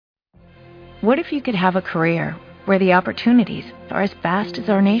What if you could have a career where the opportunities are as vast as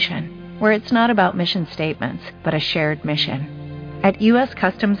our nation, where it's not about mission statements, but a shared mission? At U.S.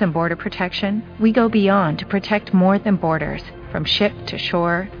 Customs and Border Protection, we go beyond to protect more than borders, from ship to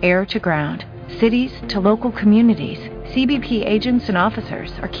shore, air to ground, cities to local communities. CBP agents and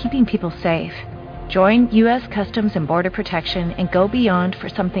officers are keeping people safe. Join U.S. Customs and Border Protection and go beyond for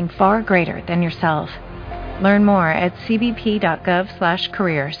something far greater than yourself. Learn more at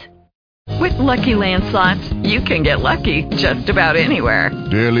cbp.gov/careers. With Lucky Land Slots, you can get lucky just about anywhere.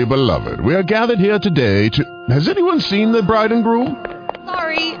 Dearly beloved, we are gathered here today to... Has anyone seen the bride and groom?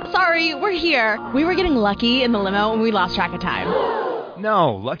 Sorry, we're here. We were getting lucky in the limo and we lost track of time.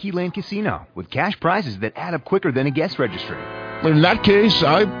 No, Lucky Land Casino, with cash prizes that add up quicker than a guest registry. In that case,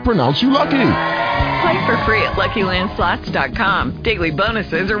 I pronounce you lucky. Play for free at LuckyLandSlots.com. Daily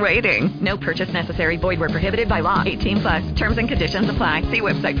bonuses are waiting. No purchase necessary. Void where prohibited by law. 18+. Terms and conditions apply. See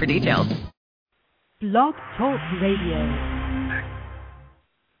website for details. Blog Talk Radio.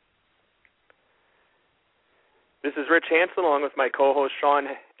 This is Rich Hansen along with my co-host Sean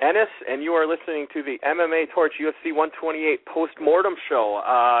Ennis, and you are listening to the MMA Torch UFC 128 Post-Mortem Show.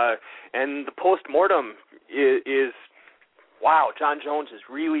 And the post-mortem is wow, Jon Jones is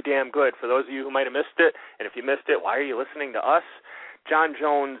really damn good. For those of you who might have missed it, and if you missed it, why are you listening to us? Jon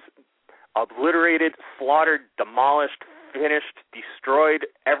Jones obliterated, slaughtered, demolished, finished, destroyed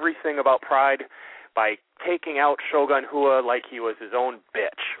everything about Pride by taking out Shogun Rua like he was his own bitch.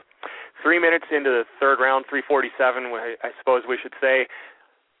 3 minutes into the third round, 3:47, I suppose we should say,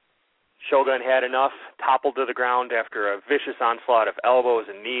 Shogun had enough, toppled to the ground after a vicious onslaught of elbows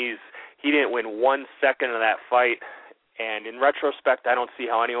and knees. He didn't win 1 second of that fight. And in retrospect, I don't see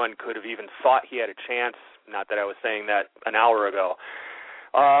how anyone could have even thought he had a chance. Not that I was saying that an hour ago.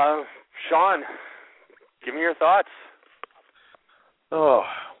 Sean, give me your thoughts. Oh,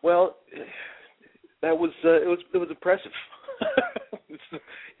 well, that was it was impressive.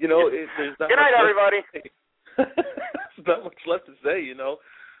 There's not good night, everybody. There's not much left to say.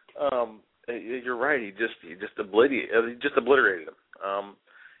 You're right. He just obliterated him.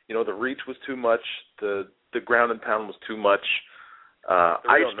 The reach was too much. The ground and pound was too much. The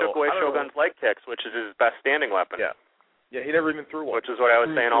reach took away Shogun's leg kicks, which is his best standing weapon. Yeah, he never even threw one. Which is what I was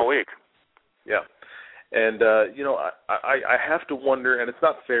saying all week. Yeah, and I have to wonder, and it's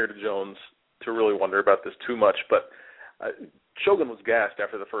not fair to Jones to really wonder about this too much, but Shogun was gassed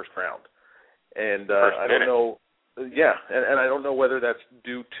after the first round, and I don't know. Yeah, and I don't know whether that's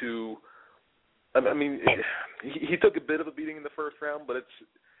due to. I mean, he took a bit of a beating in the first round, but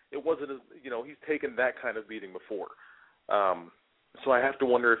it wasn't, he's taken that kind of beating before. So I have to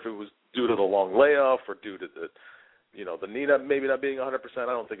wonder if it was due to the long layoff or due to the knee maybe not being 100%. I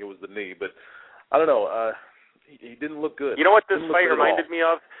don't think it was the knee, but I don't know. He didn't look good. You know what this fight reminded me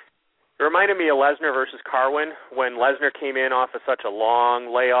of? It reminded me of Lesnar versus Carwin when Lesnar came in off of such a long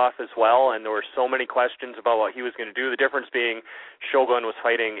layoff as well, and there were so many questions about what he was going to do. The difference being Shogun was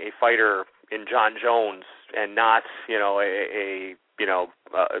fighting a fighter in Jon Jones and not, a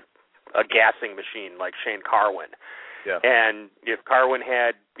gassing machine like Shane Carwin. Yeah. And if Carwin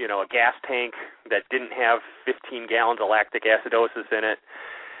had, a gas tank that didn't have 15 gallons of lactic acidosis in it,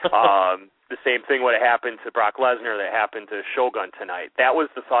 the same thing would have happened to Brock Lesnar that happened to Shogun tonight. That was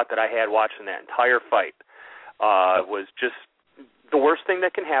the thought that I had watching that entire fight. Was just the worst thing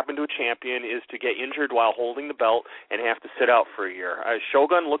that can happen to a champion is to get injured while holding the belt and have to sit out for a year.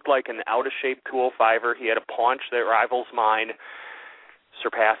 Shogun looked like an out-of-shape 205er. He had a paunch that rivals mine.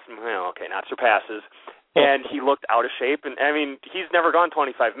 Not surpasses. And he looked out of shape. And, I mean, he's never gone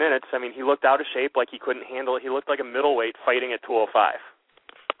 25 minutes. I mean, he looked out of shape like he couldn't handle it. He looked like a middleweight fighting at 205.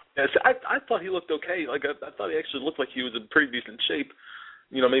 Yes, I thought he looked okay. Like I thought he actually looked like he was in pretty decent shape.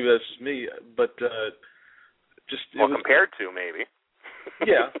 Maybe that's just me, but compared to maybe.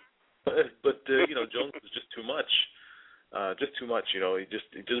 Yeah, but Jones was just too much. Just too much. He just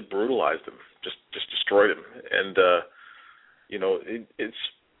brutalized him, just destroyed him, and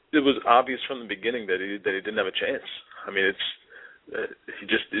it was obvious from the beginning that he didn't have a chance. I mean, it's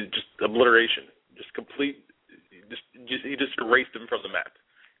just obliteration, just complete. He just erased him from the map.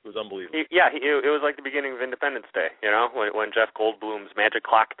 It was unbelievable. It was like the beginning of Independence Day, when Jeff Goldblum's magic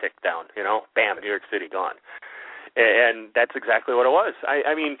clock ticked down, bam, New York City gone. And that's exactly what it was.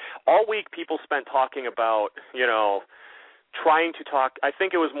 I mean, all week people spent talking about, trying to talk. I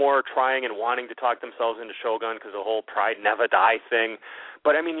think it was more trying and wanting to talk themselves into Shogun because the whole Pride Never Die thing.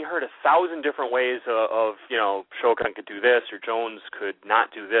 But, I mean, you heard 1,000 different ways of Shogun could do this or Jones could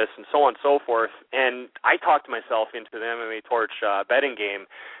not do this and so on and so forth. And I talked myself into the MMA Torch betting game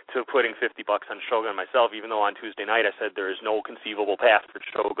to putting $50 on Shogun myself, even though on Tuesday night I said there is no conceivable path for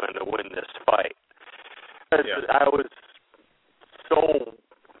Shogun to win this fight. Yeah. I was so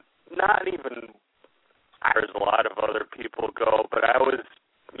not even as a lot of other people go, but I was,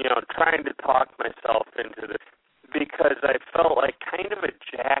 trying to talk myself into this because I felt like kind of a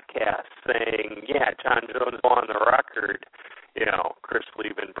jackass saying, yeah, John Jones on the record, Chris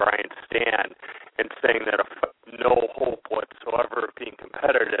Lieben, Brian Stan, and saying that no hope whatsoever of being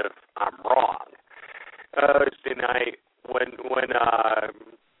competitive, I'm wrong. Tuesday night, when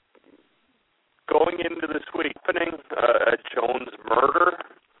going into this week, opening a Jones murder.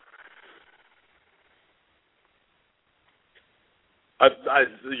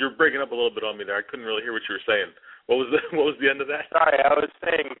 You're breaking up a little bit on me there. I couldn't really hear what you were saying. What was the end of that? Sorry, I was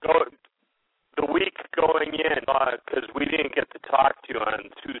saying the week going in, because we didn't get to talk to you on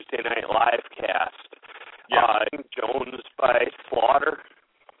Tuesday Night Livecast. Yeah. Jones by slaughter.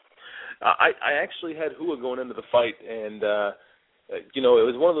 I actually had Hua going into the fight, and it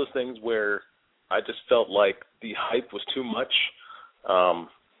was one of those things where I just felt like the hype was too much.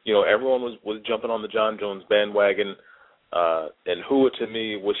 Everyone was jumping on the John Jones bandwagon. And Hua, to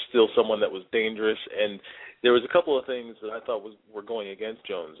me, was still someone that was dangerous, and there was a couple of things that I thought were going against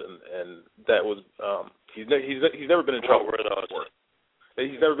Jones, and that was he's never been in trouble. What were those? Before.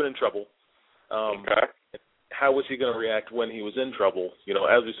 He's never been in trouble. Okay. How was he going to react when he was in trouble?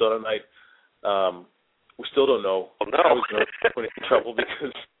 As we saw tonight, we still don't know how he's going to react when he's in trouble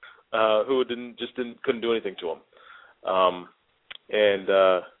because Hua couldn't do anything to him, and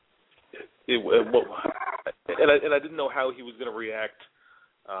I didn't know how he was going to react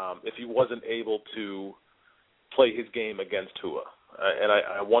if he wasn't able to play his game against Hua. And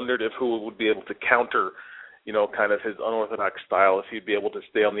I wondered if Hua would be able to counter, kind of his unorthodox style, if he'd be able to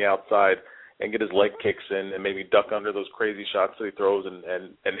stay on the outside and get his leg kicks in and maybe duck under those crazy shots that he throws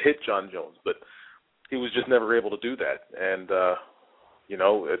and hit John Jones. But he was just never able to do that. And,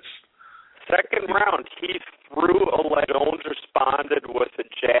 it's... Second round, he threw a leg. Jones responded with a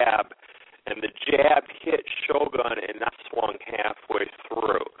jab, and the jab hit Shogun and that swung halfway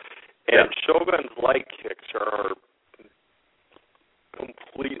through. And Shogun's leg kicks are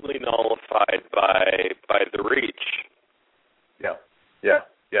completely nullified by the reach. Yeah.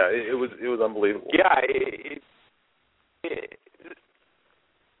 It was unbelievable. Yeah.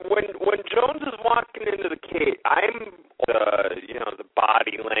 When Jones is walking into the cage, I'm the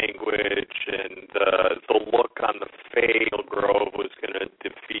body language and the look on the face. Grove was going to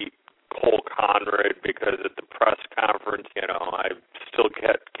defeat Cole Conrad because at the press conference, I still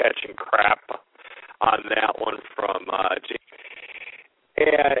kept catching crap on that one from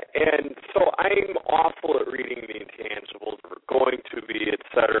and so I'm awful at reading the intangibles. We're going to be, et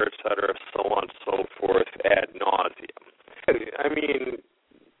cetera, so on and so forth, ad nauseum. I mean,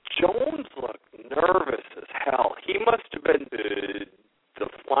 Jones looked nervous as hell. He must have been the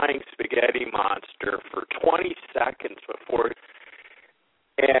flying spaghetti monster for 20 seconds before,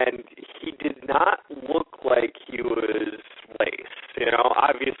 and he did not look like he was laced.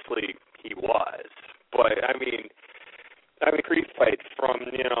 Obviously he was, but I mean, pre-fight from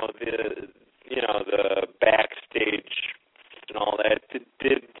the backstage and all that.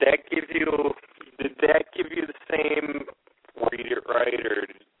 Did that give you the same read it right,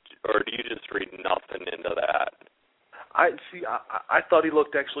 or do you just read nothing into that? I thought he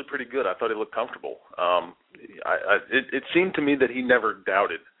looked actually pretty good. I thought he looked comfortable. It seemed to me that he never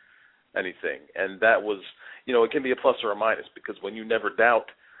doubted anything, and that was, it can be a plus or a minus, because when you never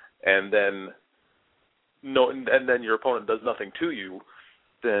doubt and then your opponent does nothing to you,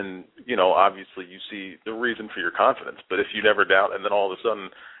 then obviously you see the reason for your confidence. But if you never doubt and then all of a sudden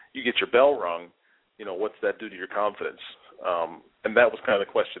you get your bell rung, what's that do to your confidence? And that was kind of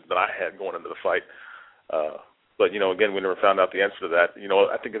the question that I had going into the fight. But again, we never found out the answer to that.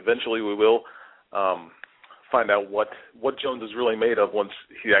 I think eventually we will find out what Jones is really made of once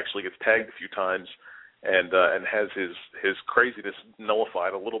he actually gets tagged a few times and has his craziness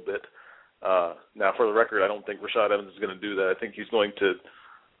nullified a little bit. Now, for the record, I don't think Rashad Evans is going to do that. I think he's going to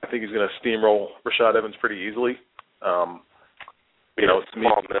steamroll Rashad Evans pretty easily.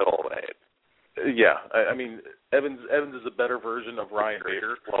 Small middleweight. Yeah, I mean, Evans is a better version of Ryan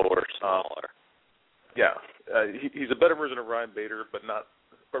Bader. Slower, smaller. Yeah, he's a better version of Ryan Bader, but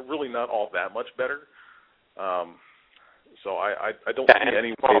really not all that much better. So I don't see any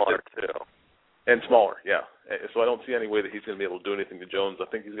way smaller too. And smaller, yeah. So I don't see any way that he's going to be able to do anything to Jones. I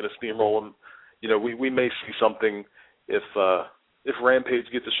think he's going to steamroll him. You know, we may see something if Rampage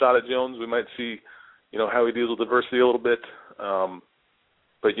gets a shot at Jones. We might see, you know, how he deals with adversity a little bit.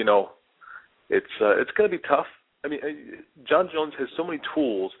 But you know, it's going to be tough. I mean, John Jones has so many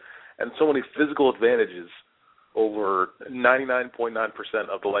tools and so many physical advantages over 99.9%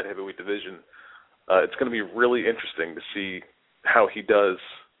 of the light heavyweight division. It's going to be really interesting to see how he does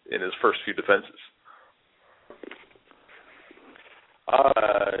in his first few defenses.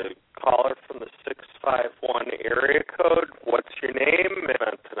 Caller from the 651 area code. What's your name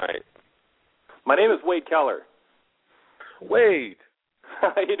and tonight? My name is Wade Keller. Wade.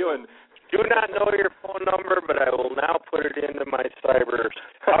 How you doing? Do not know your phone number, but I will now put it into my cyber.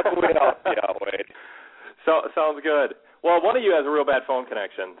 How can we help you out, Wade? So sounds good. Well, one of you has a real bad phone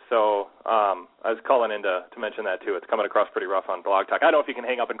connection, so I was calling in to mention that too. It's coming across pretty rough on Blog Talk. I don't know if you can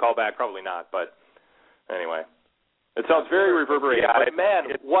hang up and call back. Probably not, but anyway. It sounds very reverberating. Yeah, but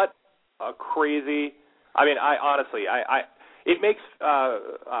man, what a crazy... I mean, it makes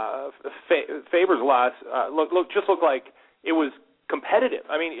Faber's loss look like it was competitive.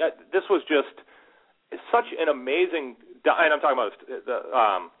 I mean, this was just such an amazing... And I'm talking about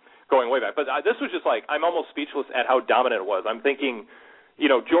going way back. But this was just like, I'm almost speechless at how dominant it was. I'm thinking, you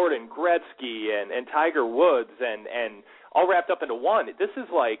know, Jordan, Gretzky, and Tiger Woods, and all wrapped up into one. This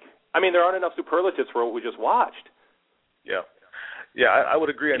is like, I mean, there aren't enough superlatives for what we just watched. Yeah. Yeah, I would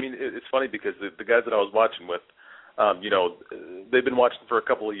agree. I mean, it's funny because the guys that I was watching with, you know, they've been watching for a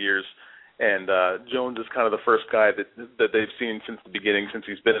couple of years, and Jones is kind of the first guy that they've seen since the beginning, since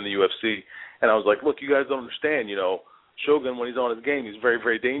he's been in the UFC. And I was like, look, you guys don't understand, you know, Shogun, when he's on his game, he's very,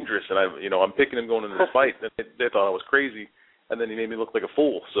 very dangerous, and I'm picking him going into this fight. And they thought I was crazy, and then he made me look like a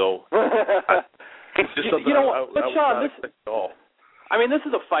fool. So it's just something I would not expect at all. I mean, this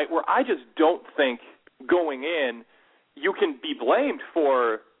is a fight where I just don't think going in you can be blamed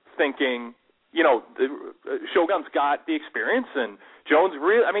for thinking, you know, Shogun's got the experience, and Jones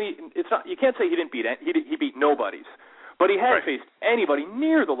really. I mean, it's not. You can't say he didn't beat. He beat nobodies, but he hadn't faced anybody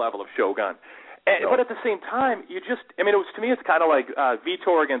near the level of Shogun. But at the same time, you just, I mean, to me, it's kind of like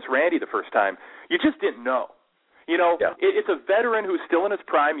Vitor against Randy the first time. You just didn't know. You know, it's a veteran who's still in his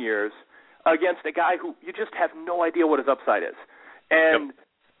prime years against a guy who you just have no idea what his upside is. And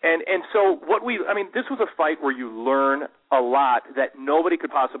so this was a fight where you learn a lot that nobody could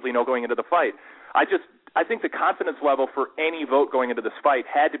possibly know going into the fight. I think the confidence level for any vote going into this fight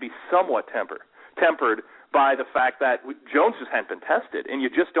had to be somewhat tempered by the fact that Jones just hadn't been tested, and you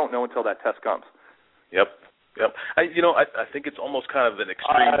just don't know until that test comes. Yep. I think it's almost kind of an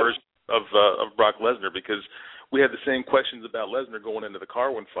extreme version of Brock Lesnar, because we had the same questions about Lesnar going into the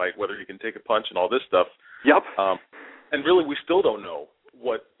Carwin fight, whether he can take a punch and all this stuff. Yep. And really, we still don't know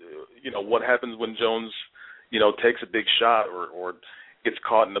what happens when Jones, you know, takes a big shot or gets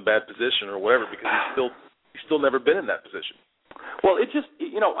caught in a bad position or whatever, because he's still never been in that position. Well, it just,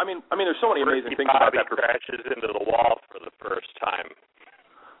 you know, I mean, there's so many amazing things about that. Crashes into the wall for the first time.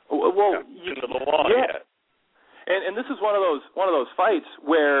 Well, into the wall, And this is one of those fights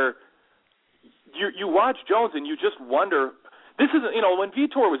where you watch Jones and you just wonder. This isn't, you know, when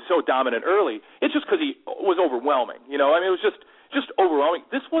Vitor was so dominant early, it's just because he was overwhelming. You know, I mean, it was just overwhelming.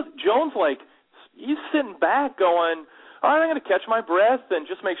 This was Jones, like, he's sitting back going, all right, I'm going to catch my breath and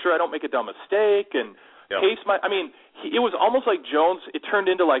just make sure I don't make a dumb mistake and pace my. I mean, it was almost like Jones. It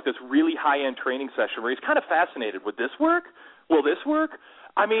turned into like this really high-end training session where he's kind of fascinated. Would this work? Will this work?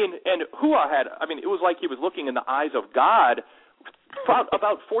 I mean, and Hua had. I mean, it was like he was looking in the eyes of God.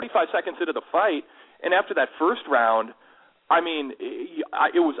 About 45 seconds into the fight, and after that first round, I mean,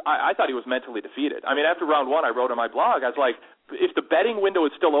 I thought he was mentally defeated. I mean, after round one, I wrote on my blog, I was like, if the betting window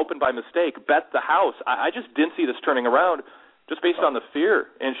is still open by mistake, bet the house. I just didn't see this turning around, just based on the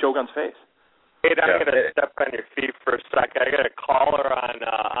fear in Shogun's face. Hey, I'm going to step on your feet for a second. I got a caller on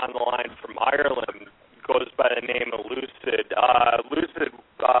the line from Ireland. Goes by the name of Lucid. Lucid,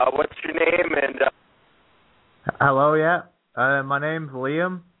 what's your name? And hello, my name's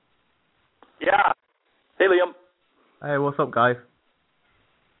Liam. Yeah. Hey, Liam. Hey, what's up, guys?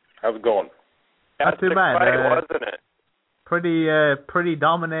 How's it going? Not too bad, fight, wasn't it? Pretty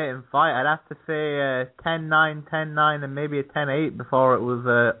dominating fight. I'd have to say 10-9, 10-9, and maybe a 10-8 before it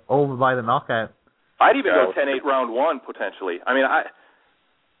was over by the knockout. I'd even go 10-8 round one, potentially. I mean, I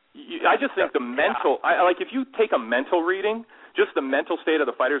just think the mental, like if you take a mental reading, just the mental state of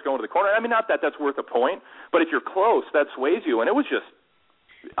the fighters going to the corner, I mean, not that that's worth a point, but if you're close, that sways you. And it was just,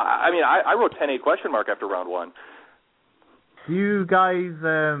 I mean, I wrote 10-8 question mark after round one. Do you guys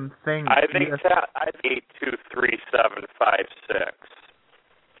think... I think 8-2-3-7-5-6.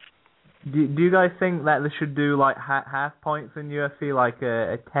 Do you guys think that they should do like half points in UFC, like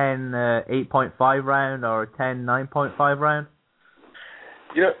a 10 8.5 round or a 10 9.5 round?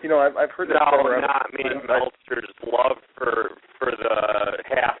 I've heard that. No, not me. Meltzer's love for the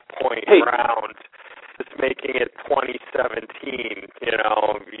half point round. It's making it 2017.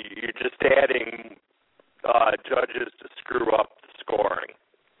 You're just adding judges to screw up the scoring.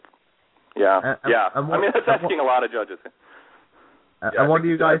 Yeah. I mean, that's asking a lot of judges. And what do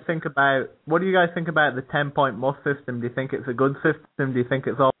you guys think about the 10-point must system? Do you think it's a good system? Do you think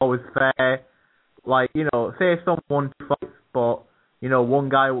it's always fair? Like, say if someone won 2 fights, but one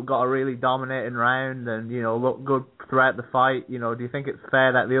guy got a really dominating round and looked good throughout the fight. Do you think it's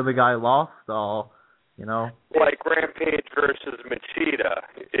fair that the other guy lost, or like Rampage versus Machida?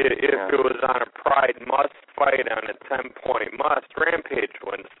 If it was on a Pride must fight on a 10-point must, Rampage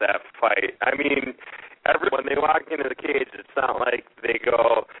wins that fight. I mean, when they walk into the cage, it's not like they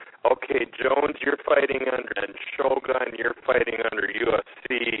go, okay, Jones, you're fighting under, and Shogun, you're fighting under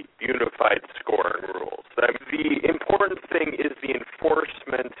UFC unified scoring rules. I mean, the important thing is the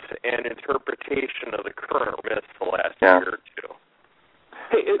enforcement and interpretation of the current myths the last year or two.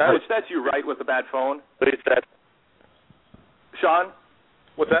 Hey, Rich, that's you, right, with the bad phone? Please, that. Sean?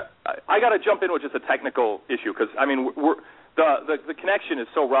 What's that? I got to jump in with just a technical issue, because, I mean, the connection is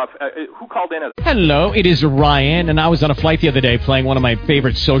so rough. Who called in? Hello, it is Ryan, and I was on a flight the other day playing one of my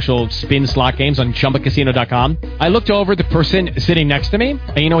favorite social spin slot games on ChumbaCasino.com. I looked over the person sitting next to me,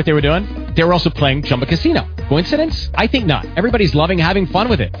 and you know what they were doing? They were also playing Chumba Casino. Coincidence? I think not. Everybody's loving having fun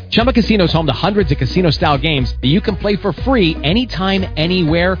with it. Chumba Casino is home to hundreds of casino-style games that you can play for free anytime,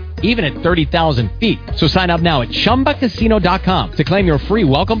 anywhere, even at 30,000 feet. So sign up now at ChumbaCasino.com to claim your free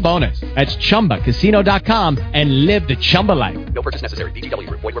welcome bonus. That's ChumbaCasino.com and live the Chumba life. No purchase necessary. VGW.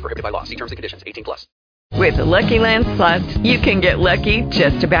 Void where prohibited by law. See terms and conditions. 18+. With the Lucky Land Slots, you can get lucky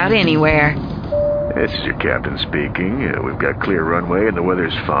just about anywhere. This is your captain speaking. We've got clear runway and the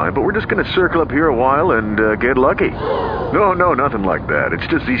weather's fine, but we're just going to circle up here a while and get lucky. No, nothing like that. It's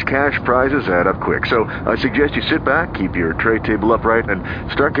just these cash prizes add up quick. So I suggest you sit back, keep your tray table upright, and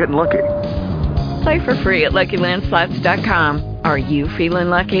start getting lucky. Play for free at LuckyLandSlots.com. Are you feeling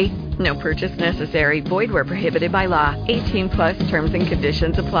lucky? No purchase necessary. Void where prohibited by law. 18+ terms and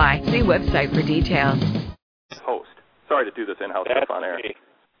conditions apply. See website for details. Host. Sorry to do this in-house stuff on air.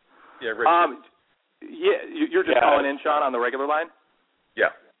 Yeah, Rich. You're just calling in, Sean, on the regular line?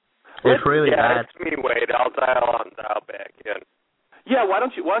 Yeah. It's really bad. It's me, Wade. I'll dial back in. Yeah, why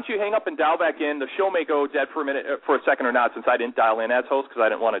don't you hang up and dial back in? The show may go dead for a second or not, since I didn't dial in as host, because I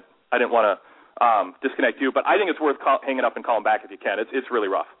didn't want to disconnect you. But I think it's worth hanging up and calling back if you can. It's really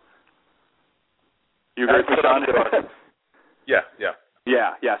rough. You agree with Sean? Yeah.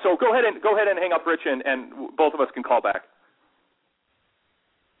 So go ahead and hang up, Rich, and both of us can call back.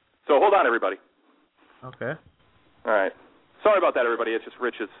 So hold on, everybody. Okay. All right. Sorry about that, everybody. It's just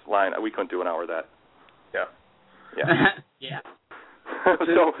Rich's line. We couldn't do an hour of that. Yeah.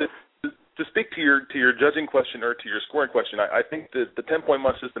 To speak to your judging question or to your scoring question, I think that the 10-point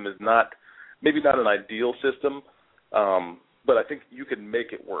must system is maybe not an ideal system, but I think you can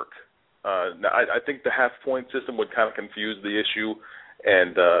make it work. Now, I think the half-point system would kind of confuse the issue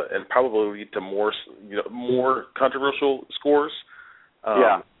and probably lead to more controversial scores.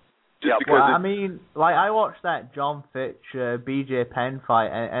 Well, I mean, like, I watched that John Fitch BJ Penn fight,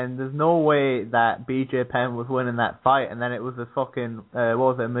 and there's no way that BJ Penn was winning that fight, and then it was a fucking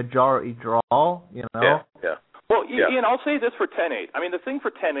a majority draw, Yeah. Well, Ian, I'll say this for 10-8. I mean, the thing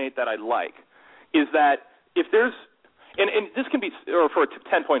for 10-8 that I like is that if there's, and this can be, or for a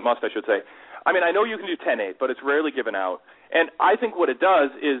 10-point must, I should say. I mean, I know you can do 10-8, but it's rarely given out. And I think what it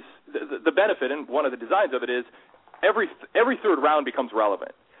does is the benefit, and one of the designs of it is every third round becomes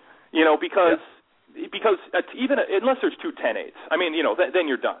relevant. Because even unless there's 2 10-8s, I mean, then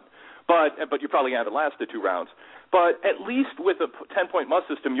you're done. But you probably haven't lasted 2 rounds. But at least with a 10-point must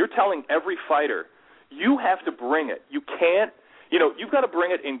system, you're telling every fighter, you have to bring it. You can't, you've got to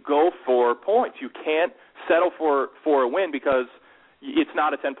bring it and go for points. You can't settle for a win because it's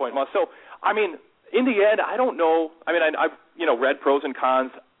not a 10-point must. So, I mean, in the end, I don't know. I mean, I've read pros and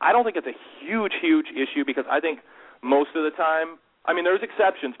cons. I don't think it's a huge issue because I think most of the time, I mean, there's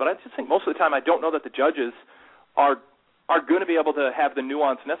exceptions, but I just think most of the time I don't know that the judges are going to be able to have the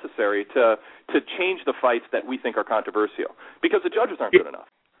nuance necessary to change the fights that we think are controversial because the judges aren't good enough.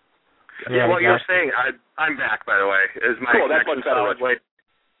 Yeah, what you're saying, I'm back, by the way. Is my cool, that's much better.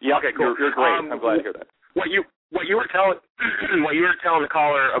 Yeah, okay, cool. You're great. I'm glad to hear that. What you were telling the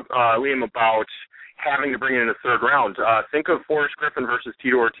caller, Liam, about having to bring it in the third round. Think of Forrest Griffin versus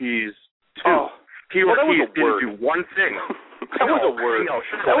Tito Ortiz 2. Tito Ortiz didn't do one thing. That was a word. No,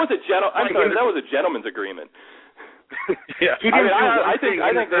 sure that was a that was a gentleman's agreement. Yeah, I think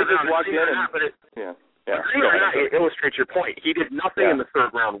they just walked in and yeah. Agree or not, it illustrates your point. He did nothing in the third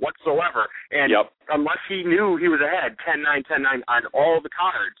round whatsoever, and unless he knew he was ahead 10-9, 10-9 on all the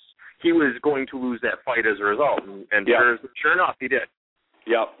cards, he was going to lose that fight as a result. And sure enough, he did.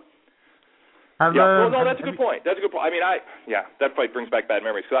 Yep. Well, no, that's a good point. That's a good point. I mean, that fight brings back bad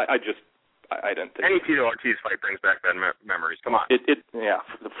memories. So I didn't think any Tito Ortiz fight brings back bad memories. Come on.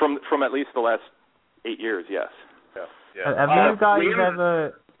 From at least the last 8 years, yes. Yeah. Have you guys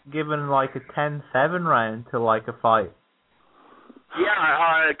ever given like a 10-7 round to like a fight?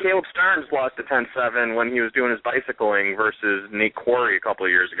 Yeah, Caleb Starnes lost a 10-7 when he was doing his bicycling versus Nate Quarry a couple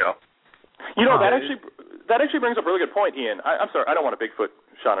of years ago. You know, that actually brings up a really good point, Ian. I'm sorry, I don't want to Bigfoot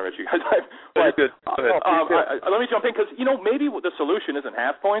Sean or Richie. Let me jump in because, you know, maybe the solution isn't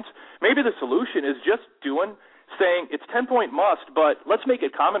half points. Maybe the solution is just saying it's 10-point must, but let's make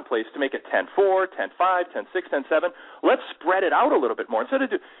it commonplace to make it 10-4, 10-5, 10-6, 10-7. Let's spread it out a little bit more. Instead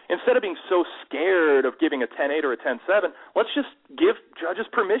of being so scared of giving a 10-8 or a 10-7, let's just give judges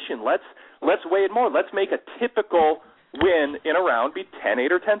permission. Let's weigh it more. Let's make a typical win in a round be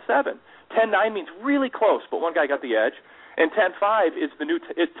 10-8 or 10-7. 10-9 means really close, but one guy got the edge. And 10-5 is the new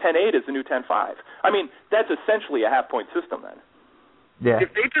 10-8 is the new 10-5. I mean, that's essentially a half-point system then. Yeah.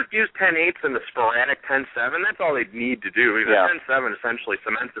 If they just use 10-8s and the sporadic 10-7, that's all they need to do. Because 10-7 essentially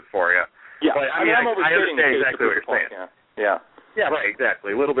cements it for you. Yeah, but, I mean, I'm overstating understand exactly what you're saying. Yeah. Yeah, right,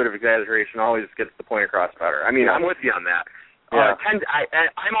 exactly. A little bit of exaggeration always gets the point across better. I mean, I'm with you on that. Yeah.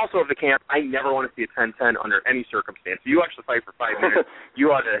 I'm also of the camp, I never want to see a 10-10 under any circumstance. You watch the fight for 5 minutes,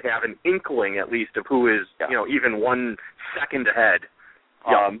 you ought to have an inkling, at least, of who is, even 1 second ahead.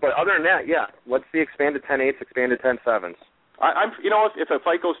 But other than that, let's see expanded 10-8s, expanded 10-7s. If a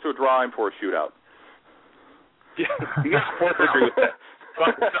fight goes to a draw, I'm for a shootout. Yeah, I agree with that.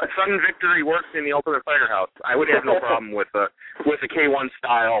 Sudden victory works in the Ultimate Fighter House. I would have no problem with a K1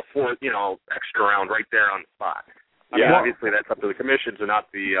 style for extra round right there on the spot. I mean, obviously that's up to the commissions and not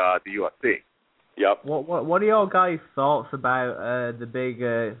the UFC. Yep. What are your guys' thoughts about the big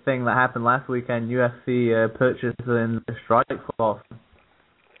thing that happened last weekend? UFC purchasing the Strikeforce.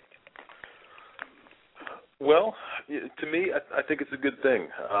 Well, to me, I think it's a good thing.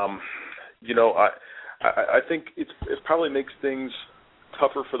 I think it probably makes things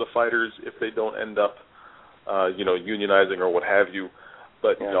tougher for the fighters if they don't end up, unionizing or what have you.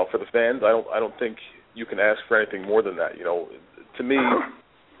 But for the fans, I don't think you can ask for anything more than that. To me,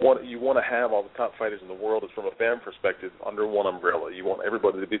 what you want to have all the top fighters in the world is, from a fan perspective, under one umbrella. You want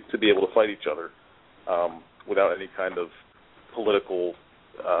everybody to be able to fight each other without any kind of political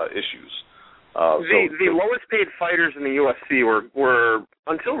issues. The lowest paid fighters in the UFC were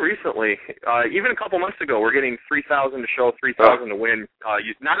until recently, even a couple months ago, were getting $3,000 to show, $3,000 to win.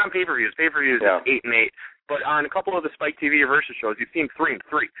 Not on pay-per-views. Pay-per-views is 8 and 8. But on a couple of the Spike TV Versus shows, you've seen 3 and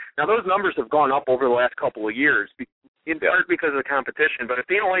 3. Now those numbers have gone up over the last couple of years, in part because of the competition. But if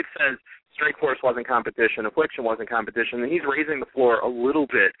Dana White says Strikeforce wasn't competition, Affliction wasn't competition, then he's raising the floor a little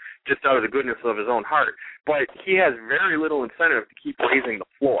bit just out of the goodness of his own heart. But he has very little incentive to keep raising the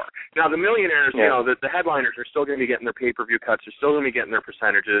floor. Now the millionaires, the headliners are still going to be getting their pay-per-view cuts, they're still going to be getting their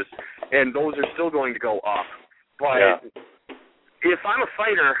percentages, and those are still going to go up. But if I'm a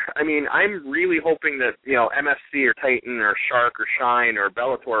fighter, I mean, I'm really hoping that, MFC or Titan or Shark or Shine or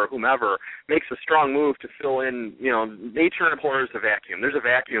Bellator or whomever makes a strong move to fill in, nature abhors the vacuum. There's a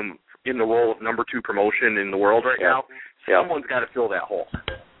vacuum in the role of number 2 promotion in the world right now. Someone's got to fill that hole.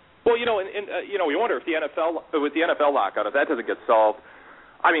 Well, we wonder if the NFL lockout, if that doesn't get solved,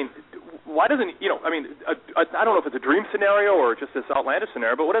 I mean, why doesn't, I don't know if it's a dream scenario or just this outlandish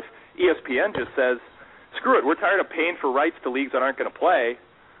scenario, but what if ESPN just says, screw it, we're tired of paying for rights to leagues that aren't going to play.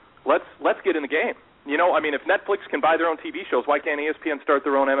 Let's get in the game. If Netflix can buy their own TV shows, why can't ESPN start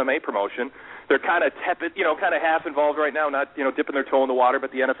their own MMA promotion? They're kind of tepid, kind of half involved right now, not, dipping their toe in the water,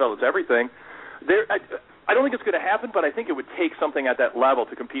 but the NFL is everything. I don't think it's going to happen, but I think it would take something at that level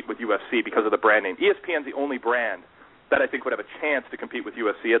to compete with UFC because of the brand name. ESPN's the only brand that I think would have a chance to compete with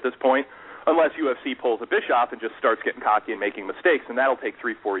UFC at this point, unless UFC pulls a Bischoff and just starts getting cocky and making mistakes, and that'll take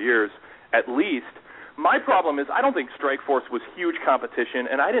 3-4 years at least. My problem is I don't think Strikeforce was huge competition,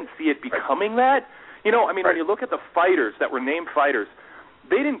 and I didn't see it becoming that. When you look at the fighters that were named fighters,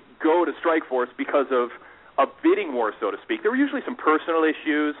 they didn't go to Strikeforce because of a bidding war, so to speak. There were usually some personal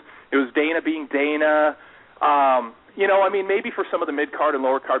issues. It was Dana being Dana. Maybe for some of the mid-card and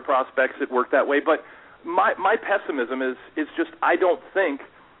lower-card prospects it worked that way, but my pessimism is just I don't think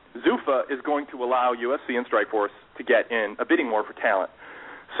Zuffa is going to allow UFC and Strikeforce to get in a bidding war for talent.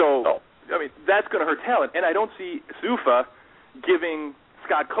 So, that's going to hurt talent, and I don't see Zuffa giving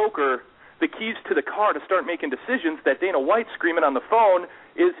Scott Coker the keys to the car to start making decisions that Dana White screaming on the phone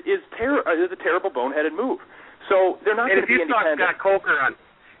is a terrible boneheaded move. So they're not going to be independent. Scott Coker on,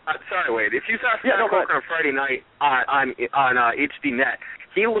 sorry, Wade. If you saw Scott Coker on Friday night on HDNet,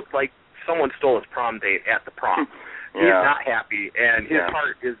 he looked like someone stole his prom date at the prom. He's not happy, and his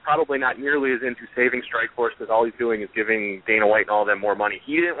heart is probably not nearly as into saving Strikeforce because all he's doing is giving Dana White and all them more money.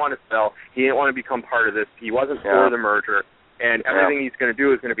 He didn't want to sell. He didn't want to become part of this. He wasn't for the merger, and everything he's going to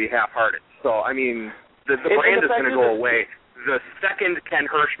do is going to be half-hearted. So, I mean, the brand is going to go away. The second Ken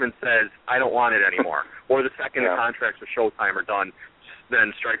Hirschman says, I don't want it anymore, or the second the contracts with Showtime are done,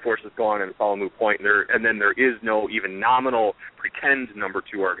 then Strikeforce is gone and it's all a moot point, and then there is no even nominal pretend number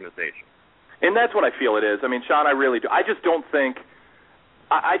 2 organization. And that's what I feel it is. I mean, Sean, I really do. I just don't think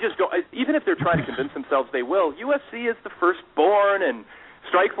even if they're trying to convince themselves they will, UFC is the firstborn, and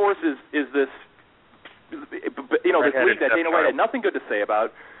Strikeforce is this, this league that Dana White had nothing good to say about,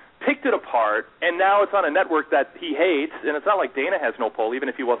 picked it apart, and now it's on a network that he hates, and it's not like Dana has no pull, even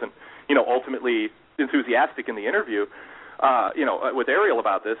if he wasn't, ultimately enthusiastic in the interview, with Ariel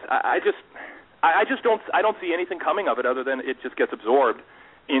about this. I don't see anything coming of it other than it just gets absorbed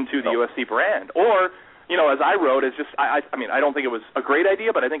into the UFC brand. Or, as I wrote, it's just, I don't think it was a great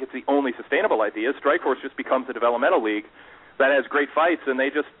idea, but I think it's the only sustainable idea. Strikeforce just becomes a developmental league that has great fights, and they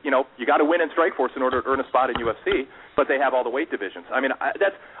just, you got to win in Strikeforce in order to earn a spot in UFC, but they have all the weight divisions. I mean,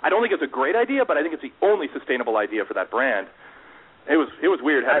 I don't think it's a great idea, but I think it's the only sustainable idea for that brand. It was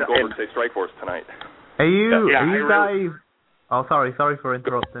weird having Goldberg say Strikeforce tonight. Are you guys? Oh, sorry for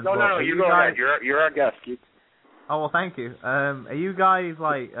interrupting. No, you go ahead. You're our guest. Oh, well, thank you. Are you guys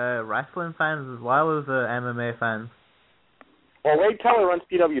wrestling fans as well as MMA fans? Well, Wade Keller runs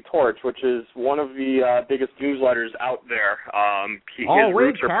PW Torch, which is one of the biggest newsletters out there. His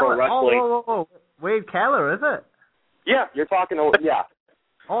roots are pro wrestling. Oh, Wade Keller, is it? Yeah, you're talking to,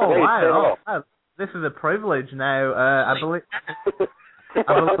 Oh, Wade, wow. This is a privilege now. I believe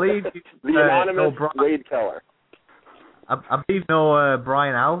the anonymous Wade Keller. I believe you know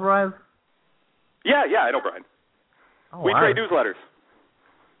Brian Alvarez? Yeah, I know Brian. Oh, we trade newsletters.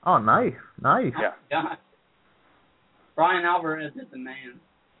 Oh, nice. Yeah. Brian Alvarez is the man.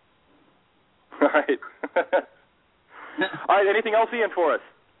 All right. All right, anything else, Ian, for us?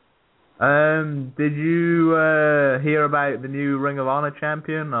 Did you hear about the new Ring of Honor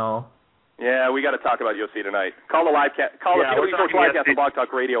champion? Or? Yeah, we got to talk about UFC tonight. Call the live cast. Call the PW Torch livecast on Blog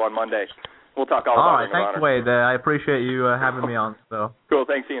Talk Radio on Monday. We'll talk all about Ring of Honor. Thanks, Wade. I appreciate you having me on. So. Cool,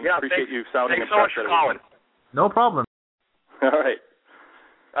 thanks, Ian. Appreciate you sounding impressed. Thanks so much for calling. No problem. All right.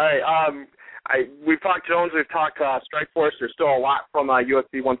 We've talked Jones, we've talked Strikeforce. There's still a lot from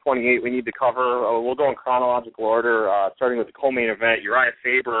UFC 128 we need to cover. We'll go in chronological order, starting with the co-main event. Uriah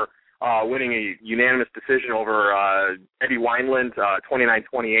Faber winning a unanimous decision over Eddie Wineland,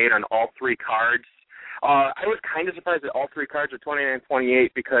 29-28 on all 3 cards. I was kind of surprised that all 3 cards are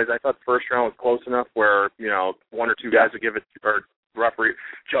 29-28 because I thought the first round was close enough where, 1 or 2 guys would give it, or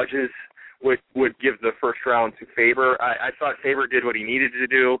judges would give the first round to Faber. I thought Faber did what he needed to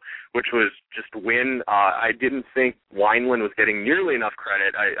do, which was just win. I didn't think Wineland was getting nearly enough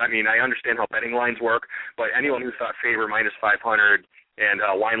credit. I mean, I understand how betting lines work, but anyone who thought Faber minus 500 and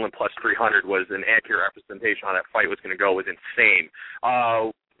Wineland plus 300 was an accurate representation on how that fight was going to go was insane.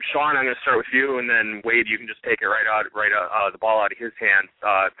 Sean, I'm going to start with you, and then Wade, you can just take it the ball out of his hands.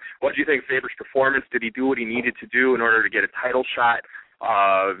 What do you think of Faber's performance? Did he do what he needed to do in order to get a title shot?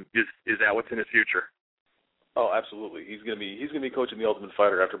 Is that what's in his future? Oh, absolutely. He's gonna be coaching the Ultimate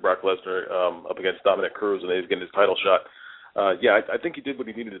Fighter after Brock Lesnar up against Dominic Cruz, and he's getting his title shot. I think he did what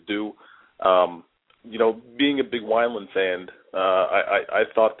he needed to do. Being a big Wineland fan, I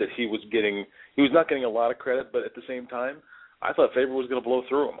thought that he was not getting a lot of credit, but at the same time, I thought Faber was going to blow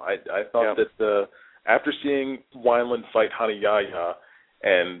through him. I thought that after seeing Wineland fight Hani Yahya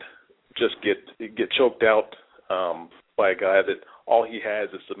and just get choked out by a guy that all he has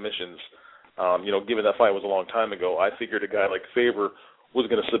is submissions, given that fight was a long time ago, I figured a guy like Faber was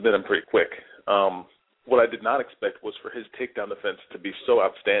going to submit him pretty quick. What I did not expect was for his takedown defense to be so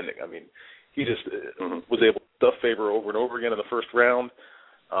outstanding. I mean, he just was able to stuff Faber over and over again in the first round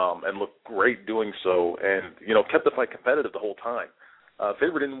and looked great doing so, and kept the fight competitive the whole time.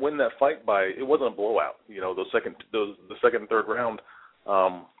 Faber didn't win that fight it wasn't a blowout. The second and third round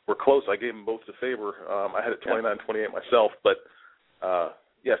were close. I gave them both to Faber. I had it 29-28 myself, but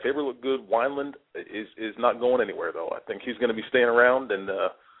Faber looked good. Wineland is not going anywhere though. I think he's going to be staying around, and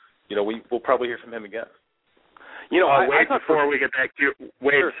we'll probably hear from him again. Before we get back to you,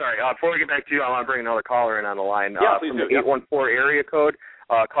 before we get back to you, I want to bring another caller in on the line from the 814 area code.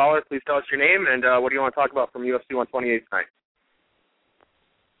 Caller, please tell us your name and what do you want to talk about from UFC 128 tonight?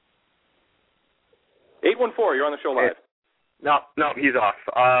 814, you're on the show live. No, he's off.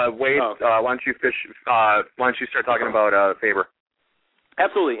 Wade, why don't you start talking about Faber?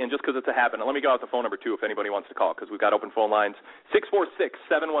 Absolutely, and just because it's a habit, let me go out the phone number, too, if anybody wants to call, because we've got open phone lines,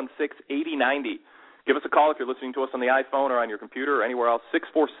 646-716-8090. Give us a call if you're listening to us on the iPhone or on your computer or anywhere else,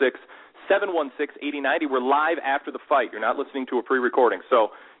 646-716-8090. We're live after the fight. You're not listening to a pre-recording,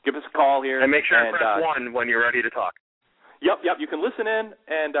 so give us a call here. And make sure to press 1 when you're ready to talk. Yep. You can listen in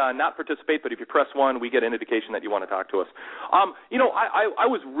and not participate, but if you press 1, we get an indication that you want to talk to us. I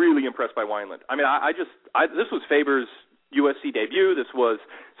was really impressed by Wineland. I mean, this was Faber's USC debut. This was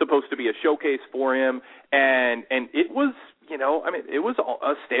supposed to be a showcase for him, and it was, it was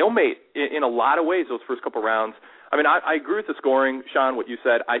a stalemate in a lot of ways those first couple rounds. I mean, I agree with the scoring, Sean, what you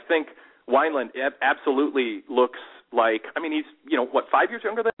said. I think Wineland absolutely looks like, he's, 5 years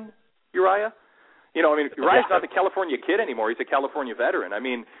younger than Uriah? Uriah's not the California kid anymore. He's a California veteran.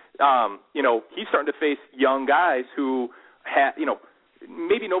 He's starting to face young guys who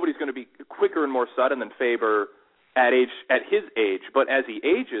maybe nobody's going to be quicker and more sudden than Faber at his age, but as he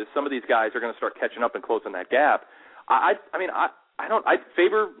ages, some of these guys are going to start catching up and closing that gap.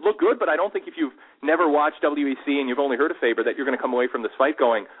 Faber looked good, but I don't think if you've never watched WEC and you've only heard of Faber that you're going to come away from this fight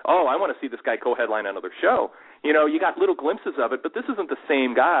going, oh, I want to see this guy co-headline another show. You got little glimpses of it, but this isn't the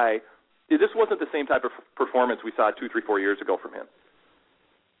same guy. This wasn't the same type of performance we saw 2, 3, 4 years ago from him.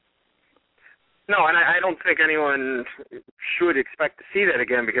 No, and I don't think anyone should expect to see that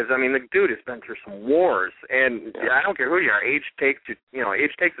again because, the dude has been through some wars, and I don't care who you are, age takes its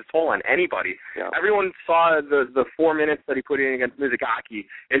toll on anybody. Yeah. Everyone saw the 4 minutes that he put in against Mizugaki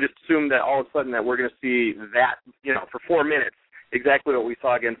and just assumed that all of a sudden that we're going to see that, for 4 minutes, exactly what we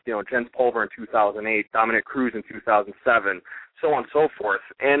saw against, Jens Pulver in 2008, Dominic Cruz in 2007, so on and so forth.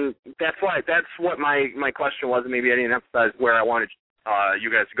 And that's what my question was, and maybe I didn't emphasize where I wanted you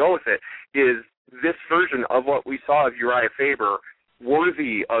guys to go with it, is this version of what we saw of Uriah Faber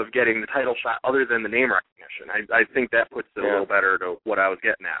worthy of getting the title shot other than the name recognition? I think that puts it a little better to what I was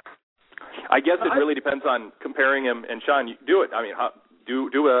getting at. I guess it really depends on comparing him, and Sean, you do it.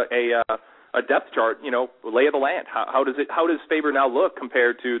 Do a depth chart, lay of the land. How does Faber now look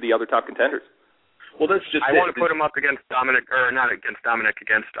compared to the other top contenders? Well, that's just I want to put him up against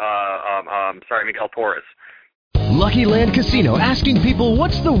Miguel Torres. Lucky Land Casino, asking people,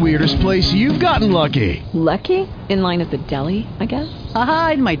 what's the weirdest place you've gotten lucky? Lucky? In line at the deli, I guess?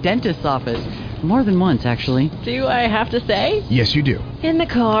 Aha, in my dentist's office. More than once, actually. Do I have to say? Yes, you do. In the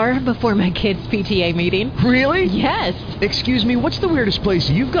car before my kids' PTA meeting. Really? Yes. Excuse me, what's the weirdest place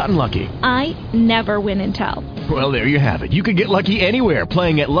you've gotten lucky? I never win and tell. Well, there you have it. You can get lucky anywhere,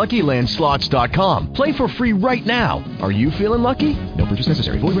 playing at LuckyLandSlots.com. Play for free right now. Are you feeling lucky? No purchase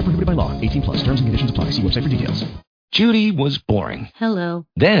necessary. Void where prohibited by law. 18+. Terms and conditions apply. See website for details. Judy was boring. Hello.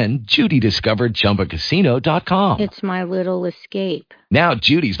 Then Judy discovered ChumbaCasino.com. It's my little escape. Now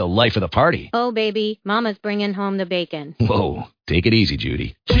Judy's the life of the party. Oh, baby, mama's bringing home the bacon. Whoa, take it easy,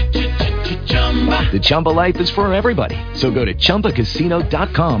 Judy. The Chumba life is for everybody. So go to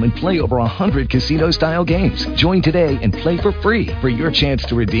ChumbaCasino.com and play over 100 casino-style games. Join today and play for free for your chance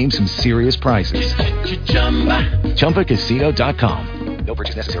to redeem some serious prizes. ChumbaCasino.com. No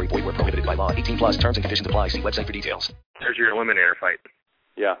purchase necessary. Void where prohibited by law. 18+. Terms and conditions apply. See website for details. There's your eliminator fight.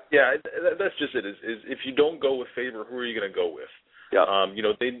 Yeah, that's just it. Is if you don't go with Faber, who are you going to go with? Yeah.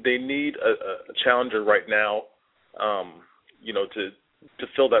 They need a challenger right now. To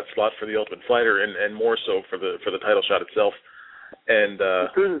fill that slot for the Ultimate Fighter, and more so for the title shot itself. And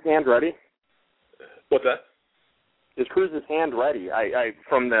is Cruz's hand ready? What's that? Is Cruz's hand ready? I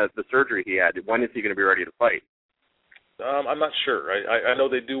from the surgery he had. When is he going to be ready to fight? I'm not sure. I know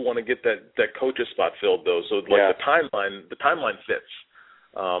they do want to get that coach's spot filled though. So the timeline fits.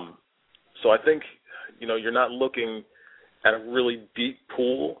 So I think you're not looking at a really deep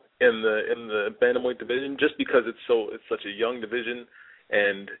pool in the bantamweight division just because it's such a young division,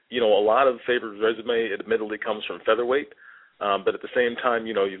 and a lot of Faber's resume admittedly comes from featherweight, but at the same time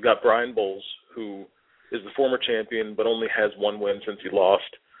you've got Brian Bowles, who is the former champion but only has one win since he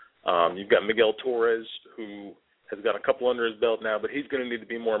lost. You've got Miguel Torres, who has got a couple under his belt now, but he's going to need to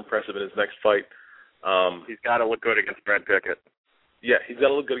be more impressive in his next fight. He's got to look good against Brad Pickett. Yeah, he's got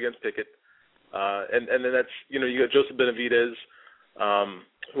to look good against Pickett. And then that's, you got Joseph Benavidez,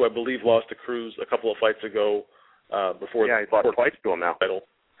 who I believe lost to Cruz a couple of fights ago. Before he lost twice to him now. Title.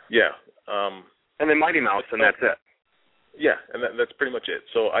 Yeah. And then Mighty Mouse, and that's it. Yeah, and that's pretty much it.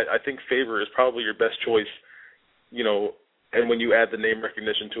 So I think Faber is probably your best choice, and when you add the name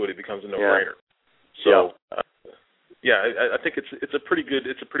recognition to it, it becomes a no-brainer. So, I think it's a pretty good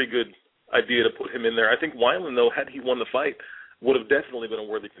idea to put him in there. I think Wineland, though, had he won the fight, would have definitely been a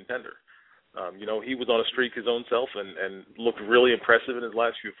worthy contender. He was on a streak his own self and looked really impressive in his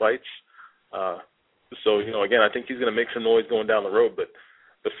last few fights. So, again, I think he's going to make some noise going down the road, but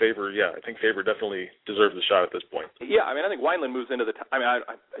Faber, I think Faber definitely deserves a shot at this point. Yeah, I think Wineland moves into the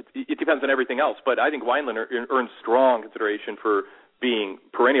it depends on everything else, but I think Wineland earns strong consideration for being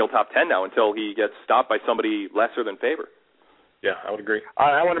perennial top 10 now until he gets stopped by somebody lesser than Faber. Yeah, I would agree.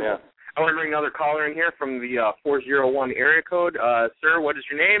 I want to bring another caller in here from the 401 area code. Sir, what is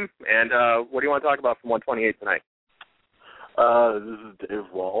your name, and what do you want to talk about from 128 tonight? This is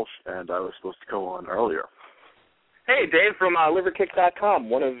Dave Walsh, and I was supposed to go on earlier. Hey, Dave from liverkick.com,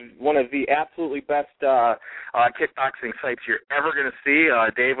 one of the absolutely best kickboxing sites you're ever going to see.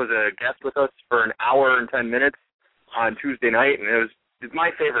 Dave was a guest with us for an hour and 10 minutes on Tuesday night, and it was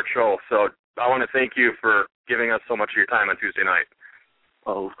my favorite show. So I want to thank you for giving us so much of your time on Tuesday night.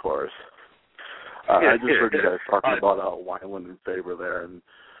 Oh, of course. I just heard you guys talking about Wineland and Faber there, and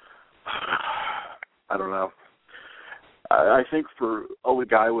I don't know. I think for a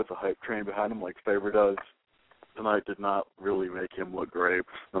guy with a hype train behind him like Faber does, tonight did not really make him look great.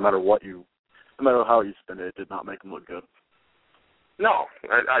 No matter how you spin it, did not make him look good. No,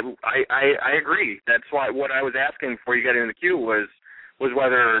 I agree. That's why what I was asking before you got in the queue was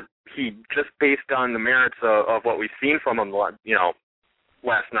whether he, just based on the merits of what we've seen from him,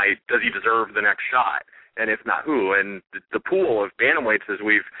 last night, does he deserve the next shot? And if not, who? And the pool of bantamweights, as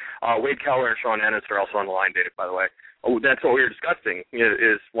we've Wade Keller and Sean Ennis are also on the line, Dave, by the way. Oh, that's what we were discussing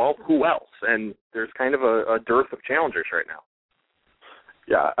is who else? And there's kind of a dearth of challengers right now.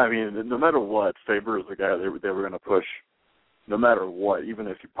 Yeah, no matter what, Faber is the guy they were going to push. No matter what, even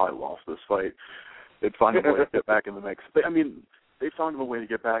if you probably lost this fight, they'd find a way to get back in the mix. They found a way to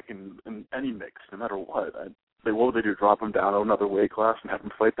get back in any mix, no matter what. What would they do? Drop him down to another weight class and have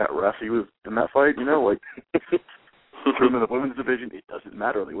him fight that ref he was in that fight? Threw him in the women's division. It doesn't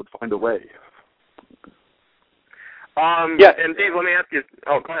matter. They would find a way. And Dave, let me ask you.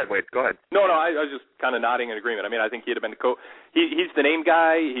 Oh, go ahead, Wade. Go ahead. No, I was just kind of nodding in agreement. I think he'd have been he's the name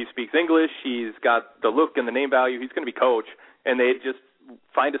guy. He speaks English. He's got the look and the name value. He's going to be coach, and they'd just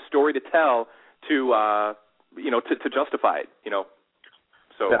find a story to tell to justify it.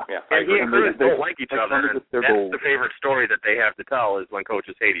 So and he and Cruz don't like each other. And that's the favorite story that they have to tell is when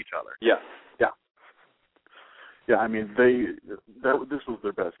coaches hate each other. Yeah. This was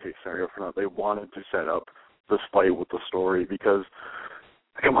their best case scenario for them. They wanted to set up this fight with the story because,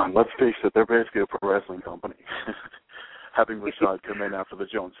 come on, let's face it, they're basically a pro wrestling company. Having Rashad come in after the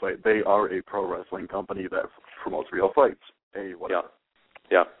Jones fight, they are a pro wrestling company that promotes real fights. Hey, what?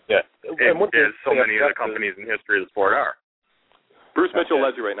 Yeah. As so many other companies in history of the sport are. Bruce Mitchell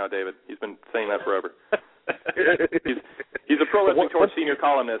loves you right now, David. He's been saying that forever. He's a Pro Wrestling Torch senior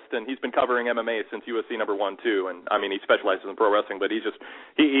columnist, and he's been covering MMA since UFC number 1 too. And he specializes in pro wrestling, but he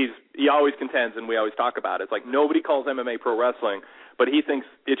always contends, and we always talk about it. It's like nobody calls MMA pro wrestling, but he thinks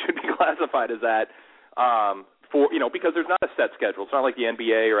it should be classified as that. Because there's not a set schedule. It's not like the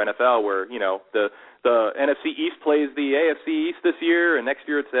NBA or NFL where the NFC East plays the AFC East this year, and next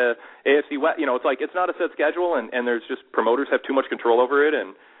year it's the AFC West. It's like it's not a set schedule, and there's just promoters have too much control over it,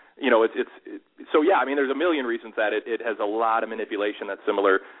 and there's a million reasons that it has a lot of manipulation that's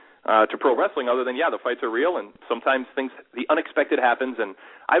similar to pro wrestling. Other than the fights are real, and sometimes the unexpected happens, and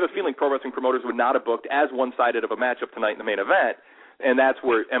I have a feeling pro wrestling promoters would not have booked as one-sided of a matchup tonight in the main event, and that's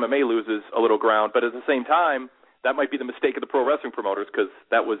where MMA loses a little ground. But at the same time, that might be the mistake of the pro wrestling promoters because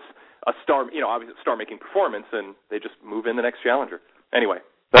that was a obviously a star-making performance, and they just move in the next challenger. Anyway.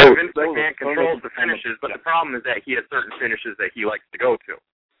 Vince McMahon controls the finishes, but the problem is that he has certain finishes that he likes to go to.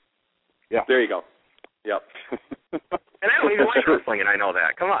 Yeah. There you go. Yep. And I don't even like wrestling, and I know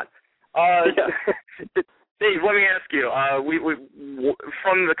that. Come on. Dave, let me ask you,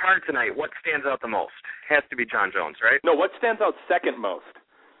 from the card tonight, what stands out the most? Has to be John Jones, right? No, what stands out second most?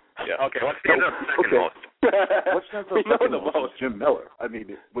 Yeah. Okay, what stands out second most? What stands out second most is Jim Miller.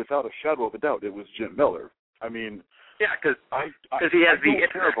 Without a shadow of a doubt, it was Jim Miller. Yeah, because he has the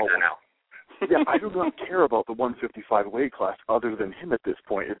X-Factor now. Yeah, I do not care about the 155 weight class other than him at this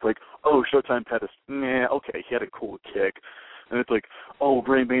point. It's like, Showtime Pettis, okay, he had a cool kick. And it's like,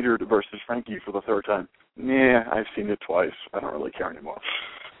 Ray Maynard versus Frankie for the third time. I've seen it twice. I don't really care anymore.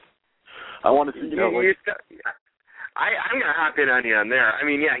 I want to see, I'm going to hop in on you on there.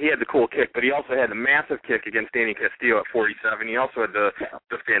 He had the cool kick, but he also had the massive kick against Danny Castillo at 47. He also had the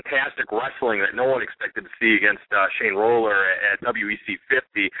fantastic wrestling that no one expected to see against Shane Roller at WEC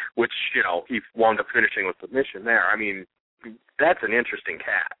 50, which, he wound up finishing with submission there. That's an interesting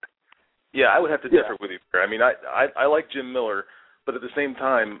cat. Yeah, I would have to differ with you there. I like Jim Miller, but at the same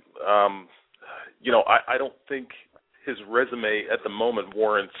time, I don't think his resume at the moment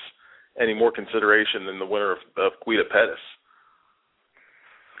warrants any more consideration than the winner of Guida Pettis.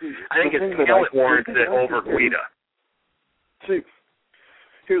 I think it's talent warrants it over Guida. See,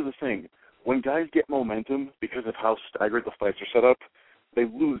 here's the thing. When guys get momentum because of how staggered the fights are set up, they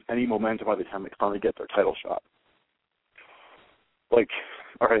lose any momentum by the time they finally get their title shot. Like,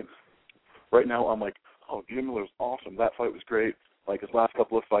 all right, right now I'm like, oh, Jim Miller's awesome. That fight was great, like his last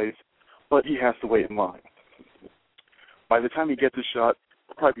couple of fights, but he has to wait in line. By the time he gets his shot,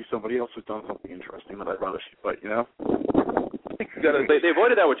 there'll probably be somebody else who's done something interesting that I'd rather see fight, you know? They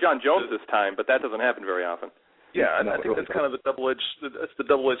avoided that with John Jones this time, but that doesn't happen very often. Yeah, and I think that's kind of the double-edged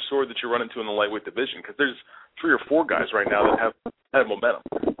sword that you run into in the lightweight division, because there's 3 or 4 guys right now that have momentum.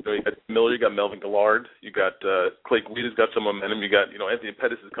 You got Miller, you got Melvin Gillard, you got Clay Guida's got some momentum, you got Anthony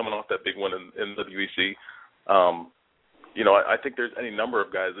Pettis is coming off that big one in WEC. I think there's any number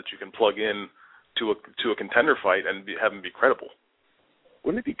of guys that you can plug in to a contender fight and have them be credible.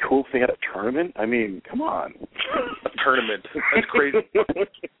 Wouldn't it be cool if they had a tournament? I mean, come on. A tournament. That's crazy.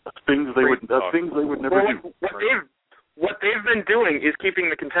 Things they would never do. What they've been doing is keeping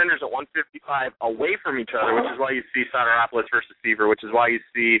the contenders at 155 away from each other, which is why you see Soteropoulos versus Seaver, which is why you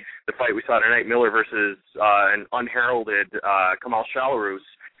see the fight we saw tonight, Miller versus an unheralded Kamal Shalarus,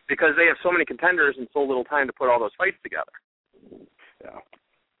 because they have so many contenders and so little time to put all those fights together. Yeah.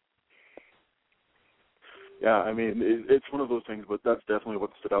 Yeah, I mean, it's one of those things, but that's definitely what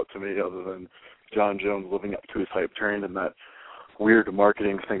stood out to me, other than John Jones living up to his hype train and that weird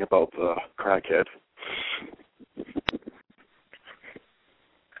marketing thing about the crackhead.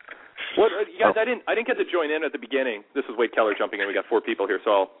 What, you guys? I didn't get to join in at the beginning. This is Wade Keller jumping in. We got 4 people here,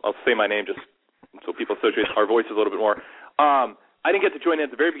 so I'll say my name just so people associate our voices a little bit more. I didn't get to join in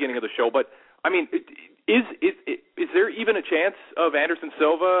at the very beginning of the show, but I mean, is there even a chance of Anderson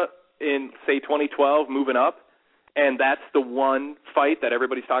Silva in, say, 2012 moving up, and that's the one fight that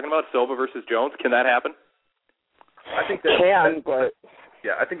everybody's talking about, Silva versus Jones? Can that happen? I think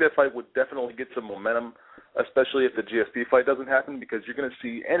I think that fight would definitely get some momentum, especially if the GSP fight doesn't happen, because you're going to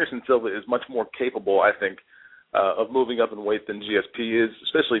see Anderson Silva is much more capable, I think, of moving up in weight than GSP is,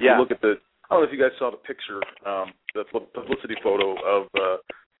 especially if you look at I don't know if you guys saw the picture, the publicity photo of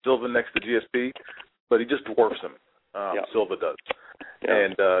Silva next to GSP, but he just dwarfs him. Silva does. Yeah.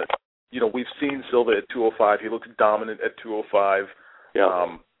 And, we've seen Silva at 205. He looks dominant at 205.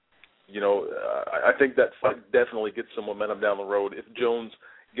 Yeah. I think that fight definitely gets some momentum down the road. If Jones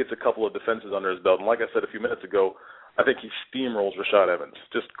gets a couple of defenses under his belt, and like I said a few minutes ago, I think he steamrolls Rashad Evans,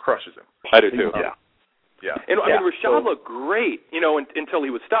 just crushes him. I do too. Yeah. And I mean, Rashad looked great, until he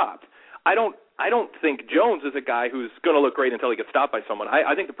was stopped. I don't think Jones is a guy who's going to look great until he gets stopped by someone.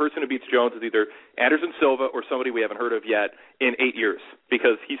 I think the person who beats Jones is either Anderson Silva or somebody we haven't heard of yet in 8 years,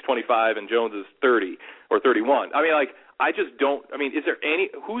 because he's 25 and Jones is 30 or 31. I mean, is there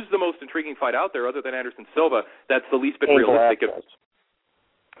who's the most intriguing fight out there other than Anderson Silva that's the least bit realistic?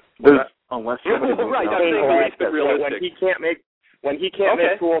 Unless right, I'm saying the least bit realistic. When he can't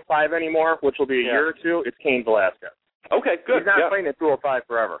make 205 anymore, which will be a year or two, it's Cain Velasquez. Okay, good. He's not playing at 205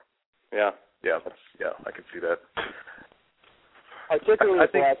 forever. Yeah, I can see that. Particularly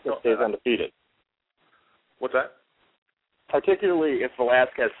if Velasquez stays undefeated. What's that? Particularly if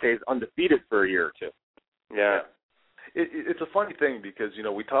Velasquez stays undefeated for a year or two. Yeah. It's a funny thing because,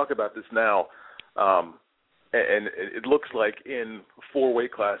 we talk about this now, and it looks like in 4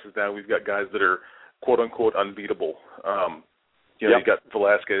 weight classes now we've got guys that are quote-unquote unbeatable. You got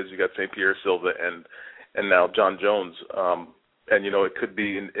Velasquez, you got St. Pierre Silva, and now John Jones. And, it could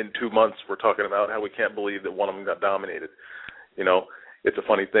be in 2 months we're talking about how we can't believe that one of them got dominated. It's a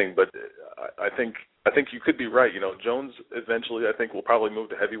funny thing, but I think you could be right. Jones eventually I think will probably move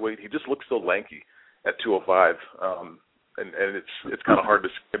to heavyweight. He just looks so lanky at 205, and it's kind of hard to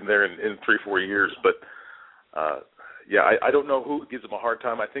see him there in 3-4 years. But, I don't know who gives him a hard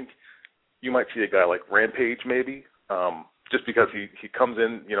time. I think you might see a guy like Rampage maybe, just because he comes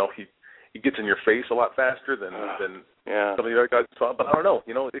in, he gets in your face a lot faster than some of the other guys saw. But I don't know.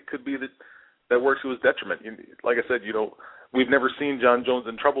 It could be that works to his detriment. Like I said, we've never seen John Jones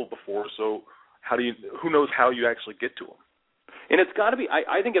in trouble before, so who knows how you actually get to him? And it's got to be,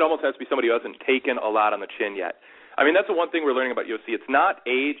 I think it almost has to be somebody who hasn't taken a lot on the chin yet. I mean, that's the one thing we're learning about UFC. It's not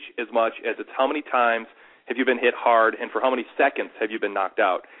age as much as it's how many times have you been hit hard and for how many seconds have you been knocked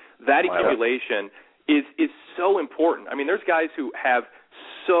out. That accumulation is so important. I mean, there's guys who have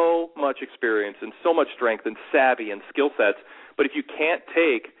so much experience and so much strength and savvy and skill sets, but if you can't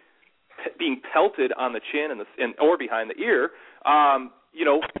take being pelted on the chin or behind the ear,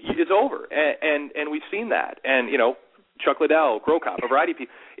 it's over. And we've seen that. And, Chuck Liddell, Cro Cop, a variety of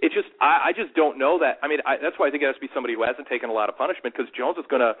people. It just, I just don't know that. I mean, that's why I think it has to be somebody who hasn't taken a lot of punishment, because Jones is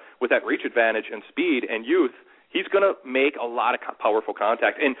going to, with that reach advantage and speed and youth, he's going to make a lot of powerful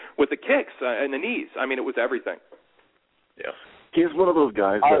contact. And with the kicks and the knees, I mean, it was everything. Yeah. He's one of those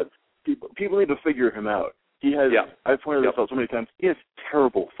guys that people need to figure him out. He has, I've pointed this out so many times, he has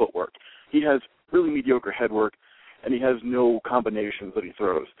terrible footwork. He has really mediocre head work, and he has no combinations that he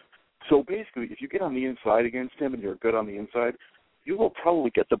throws. So basically, if you get on the inside against him and you're good on the inside, you will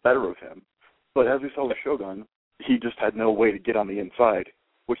probably get the better of him. But as we saw with Shogun, he just had no way to get on the inside,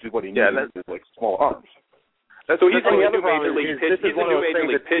 which is what he needed, with like small arms. So he's a new major league pitcher. He's a new major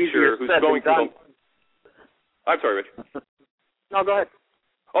league pitcher who's going through. I'm sorry, Rich. No, go ahead.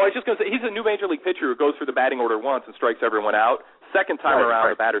 Oh, I was just going to say, he's a new major league pitcher who goes through the batting order once and strikes everyone out. Second time around,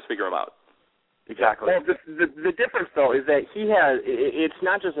 the batters figure him out. Exactly. Well, the difference, though, is that he has, it's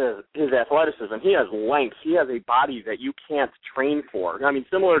not just his athleticism. He has length. He has a body that you can't train for. I mean,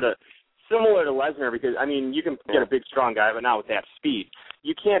 similar to Lesnar, because, I mean, you can get a big, strong guy, but not with that speed.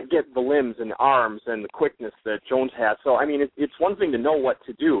 You can't get the limbs and the arms and the quickness that Jones has. So, I mean, it's one thing to know what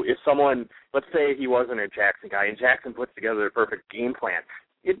to do. If someone, let's say he wasn't a Jackson guy, and Jackson puts together the perfect game plan,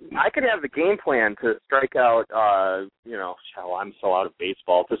 I could have the game plan to strike out, I'm so out of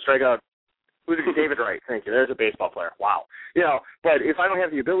baseball, to strike out David Wright. Thank you. There's a baseball player. Wow. But if I don't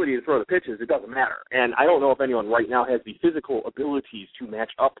have the ability to throw the pitches, it doesn't matter. And I don't know if anyone right now has the physical abilities to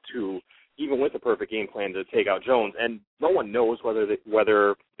match up to, even with a perfect game plan, to take out Jones. And no one knows whether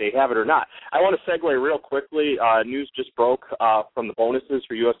they have it or not. I want to segue real quickly. News just broke from the bonuses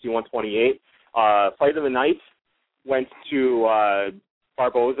for UFC 128. Fight of the night went to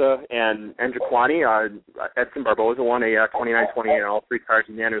Barboza and Njokuani. Edson Barboza won a 29-28 on all three cards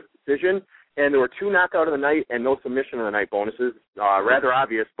unanimous decision. And there were two knockout of the night and no submission of the night bonuses. Rather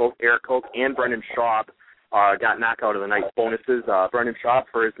obvious, both Eric Koch and Brendan Schaub got knockout of the night bonuses. Brendan Schaub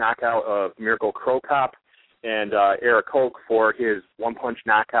for his knockout of Mirko Cro Cop, and Eric Koch for his one-punch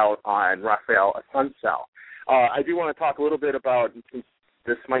knockout on Rafael Assunção. I do want to talk a little bit about, since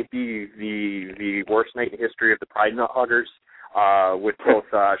this might be the worst night in history of the Pride Nut Huggers, with both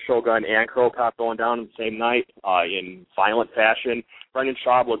Shogun and Cro Cop going down in the same night in violent fashion. Brendan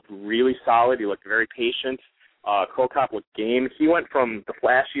Schaub looked really solid. He looked very patient. Cro Cop looked game. He went from the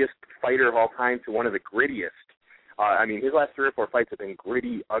flashiest fighter of all time to one of the grittiest. I mean, his last 3 or 4 fights have been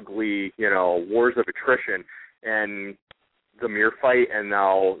gritty, ugly, wars of attrition. And the Mir fight and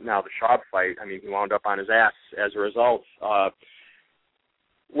now the Schaub fight, I mean, he wound up on his ass as a result.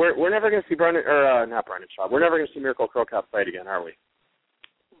 We're never going to see not Brendan Schaub. We're never going to see Mirko Cro Cop fight again, are we?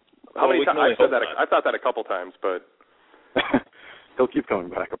 How many times? I thought that a couple times, but he'll keep coming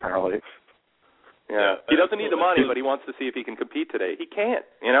back apparently. Yeah, he doesn't need the money, but he wants to see if he can compete today. He can't.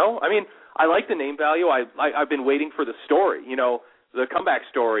 I mean, I like the name value. I've been waiting for the story. The comeback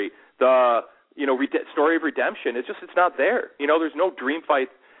story, the story of redemption. It's not there. There's no dream fight.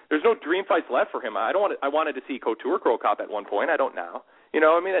 There's no dream fights left for him. I wanted to see Couture Cro Cop at one point. I don't now.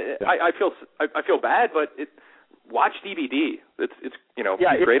 I feel bad, but watch DVD. It's it's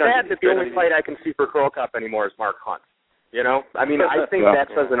great. It's sad that the only fight I can see for Cro Cop anymore is Mark Hunt. I mean, I think that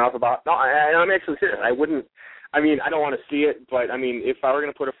says enough about. No, I'm actually serious. I wouldn't. I mean, I don't want to see it, but I mean, if I were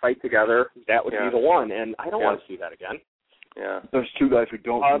going to put a fight together, that would be the one, and I don't want to see that again. Yeah. There's two guys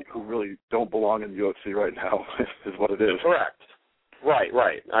who really don't belong in the UFC right now. Is what it is. Correct.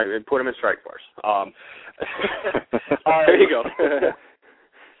 Right. I put him in Strikeforce. There you go.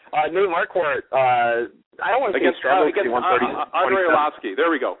 Nate Marquardt, I don't want to say struggle against Andre Arlovsky. There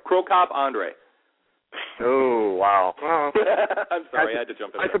we go. Cro Cop, Andre. Oh, wow. Well, I'm sorry, I had to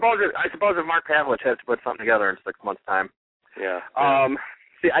jump in. I suppose if Mark Pavlich has to put something together in 6 months' time. Yeah.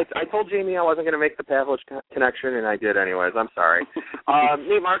 See, I told Jamie I wasn't going to make the Pavlich connection, and I did anyways. I'm sorry.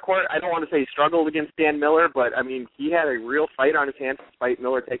 Nate Marquardt, I don't want to say he struggled against Dan Miller, but, I mean, he had a real fight on his hands despite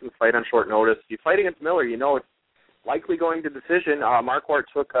Miller taking the fight on short notice. You fight against Miller, it's likely going to decision. Marquardt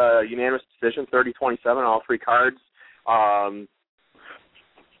took a unanimous decision, 30-27 on all 3 cards.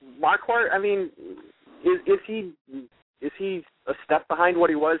 Marquardt, I mean, is he a step behind what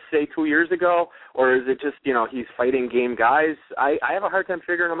he was, say, 2 years ago, or is it just, he's fighting game guys? I have a hard time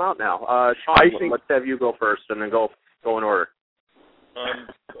figuring him out now. Sean, let's have you go first and then go in order.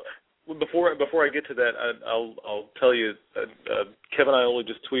 Before I get to that, I'll tell you, Kevin Iole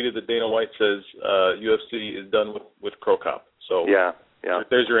just tweeted that Dana White says UFC is done with Cro Cop. So yeah.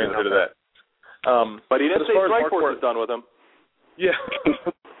 There's your answer to that. But he didn't say Strikeforce is done with him. Yeah.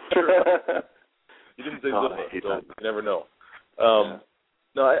 He didn't say so you never know.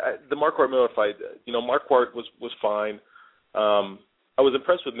 No, the Marquardt Miller fight, Marquardt was fine. I I was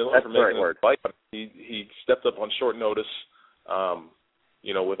impressed with Miller for making the fight. He stepped up on short notice,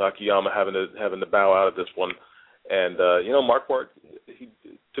 with Akiyama having to bow out of this one. And, Marquardt, he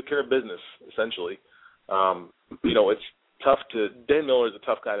took care of business, essentially. It's tough Dan Miller is a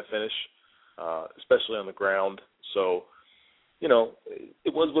tough guy to finish, especially on the ground. So,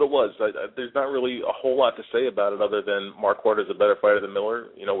 it was what it was. There's not really a whole lot to say about it other than Marquardt is a better fighter than Miller.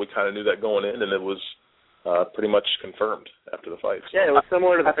 We kind of knew that going in, and it was pretty much confirmed after the fight. So. Yeah, it was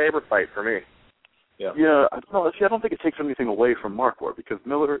similar to the Faber fight for me. Yeah. Yeah, I don't think it takes anything away from Marquardt because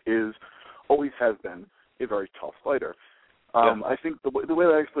Miller always has been a very tough fighter. I think the way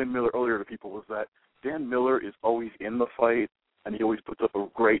that I explained Miller earlier to people was that Dan Miller is always in the fight, and he always puts up a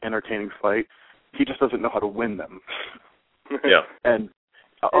great, entertaining fight. He just doesn't know how to win them. Yeah. And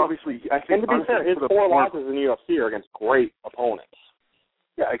obviously, I think... And to be fair, his 4 losses in the UFC are against great opponents.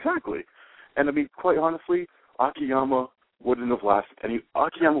 Yeah, exactly. And I mean, quite honestly, Akiyama wouldn't have lasted.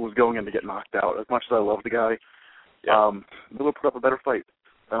 Akiyama was going in to get knocked out. As much as I love the guy, Miller put up a better fight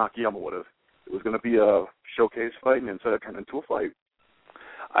than Akiyama would have. It was going to be a showcase fight, and instead it turned into a fight.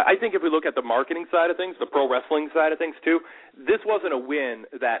 I think if we look at the marketing side of things, the pro wrestling side of things too, this wasn't a win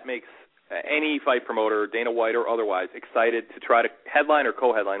that makes any fight promoter, Dana White or otherwise, excited to try to headline or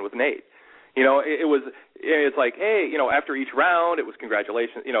co-headline with Nate. It's like, hey, after each round, it was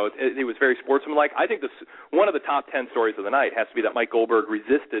congratulations. It was very sportsmanlike. I think one of the top 10 stories of the night has to be that Mike Goldberg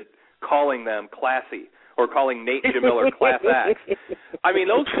resisted calling them classy or calling Nate and Jim Miller class acts. I mean,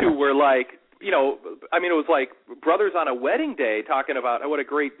 those two were like, it was like brothers on a wedding day talking about what a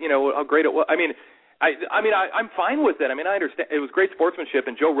great, how great it was. I'm fine with it. I mean, I understand it was great sportsmanship,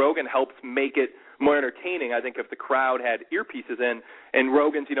 and Joe Rogan helped make it more entertaining. I think if the crowd had earpieces in and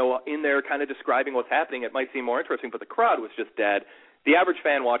Rogan's, in there kind of describing what's happening, it might seem more interesting, but the crowd was just dead. The average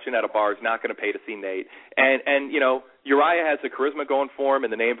fan watching at a bar is not going to pay to see Nate. And Uriah has the charisma going for him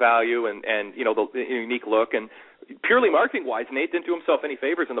and the name value and the unique look. And purely marketing-wise, Nate didn't do himself any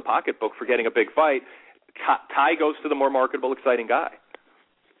favors in the pocketbook for getting a big fight. Ty goes to the more marketable, exciting guy.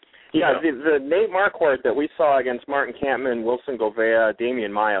 Yeah, the Nate Marquardt that we saw against Martin Kampmann, Wilson Govea,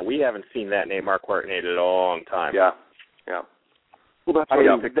 Damian Maia, we haven't seen that Nate Marquardt in a long time. Yeah. Well, that's why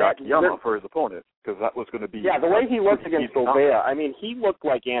he picked Akiyama for his opponent, because that was going to be... Yeah, the way he looked against Govea, he looked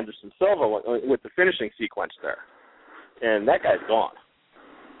like Anderson Silva with the finishing sequence there. And that guy's gone.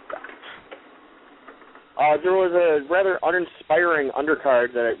 There was a rather uninspiring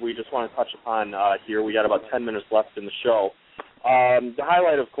undercard that we just want to touch upon here. We got about 10 minutes left in the show. The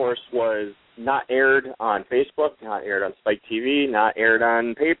highlight, of course, was not aired on Facebook, not aired on Spike TV, not aired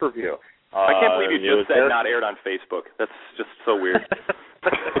on pay-per-view. I can't believe you just said not aired on Facebook. That's just so weird.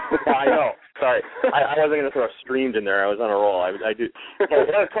 I know. Sorry. I wasn't going to throw streamed in there. I was on a roll. I do. But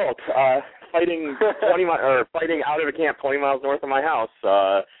Eric Holt, fighting out of a camp 20 miles north of my house.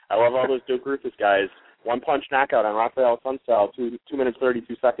 I love all those Duke Rufus guys. One-punch knockout on Rafael Sunsal, 2 minutes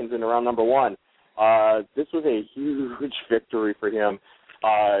 32 seconds into round number 1. This was a huge victory for him.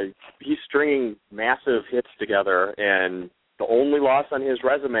 He's stringing massive hits together, and the only loss on his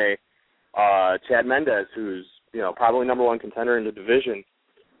resume, Chad Mendes, who's probably number 1 contender in the division.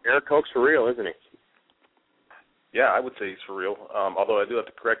 Eric Koch's for real, isn't he? Yeah, I would say he's for real. Although I do have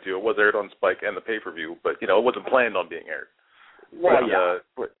to correct you, it was aired on Spike and the pay-per-view, but it wasn't planned on being aired. Well,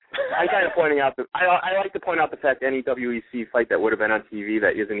 but I'm kind of pointing out that I like to point out the fact any WEC fight that would have been on TV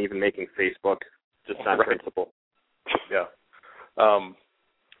that isn't even making Facebook, just on principle. Yeah.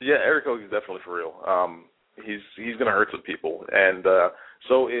 Eric Koch is definitely for real. He's going to hurt some people, and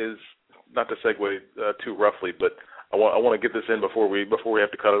so is, not to segue too roughly, but I want to get this in before we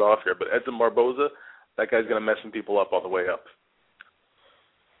have to cut it off here. But Edson Barboza, that guy's going to mess some people up on the way up.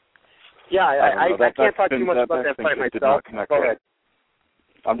 Yeah, I can't talk too much about that fight myself. Go ahead.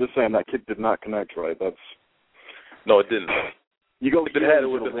 I'm just saying that kid did not connect right. No, it didn't. You go if it had, it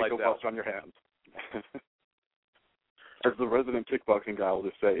would have been like that. On your hands. As the resident kickboxing guy, I'll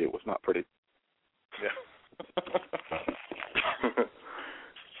just say it was not pretty. Yeah.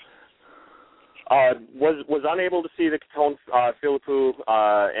 Was unable to see the Catone Philippou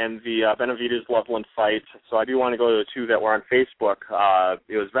and the Benavidez Loveland fight, so I do want to go to the two that were on Facebook.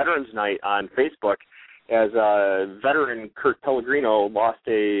 It was Veterans Night on Facebook, as veteran Kurt Pellegrino lost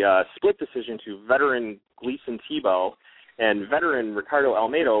a split decision to veteran Gleason Tebow, and veteran Ricardo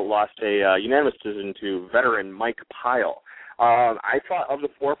Almeida lost a unanimous decision to veteran Mike Pyle. I thought of the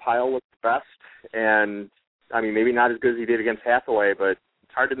 4, Pyle looked the best, and maybe not as good as he did against Hathaway, but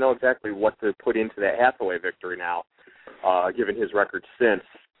it's hard to know exactly what to put into that Hathaway victory now, given his record since.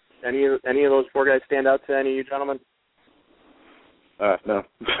 Any of those 4 guys stand out to any of you gentlemen? No.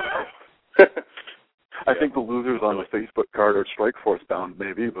 I think the losers on the Facebook card are Strikeforce bound,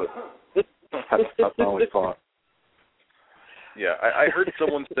 maybe, but that's my only thought. Yeah, I heard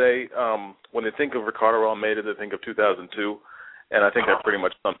someone say when they think of Ricardo Almeida, they think of 2002, and I think that pretty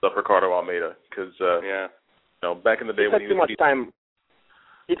much sums up Ricardo Almeida because back in the day when he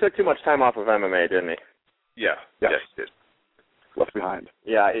he took too much time off of MMA, didn't he? Yeah, he did. Left behind.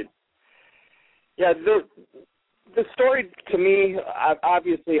 Yeah, the story to me,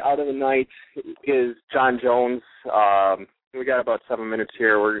 obviously, out of the night is Jon Jones. We got about 7 minutes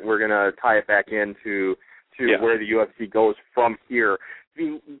here. We're gonna tie it back into where the UFC goes from here.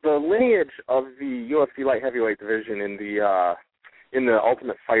 The lineage of the UFC light heavyweight division in the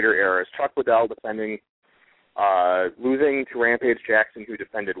Ultimate Fighter era is Chuck Liddell defending, losing to Rampage Jackson, who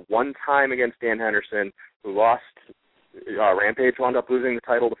defended one time against Dan Henderson, who lost. Rampage wound up losing the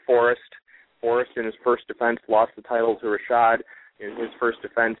title to Forrest. Forrest, in his first defense, lost the title to Rashad. In his first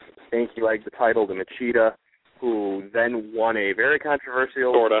defense, Stanky legged the title to Machida, who then won a very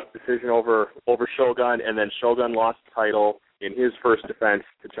controversial decision over Shogun, and then Shogun lost the title in his first defense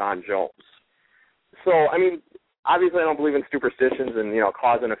to Jon Jones. So, I mean, obviously, I don't believe in superstitions and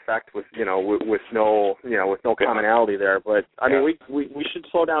cause and effect with no commonality there. But I mean, we should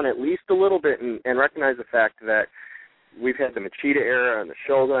slow down at least a little bit and recognize the fact that we've had the Machida era and the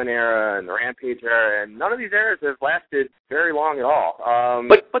Shogun era and the Rampage era, and none of these eras have lasted very long at all.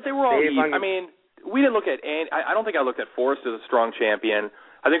 But they were all. I mean, we didn't look at. I don't think I looked at Forrest as a strong champion.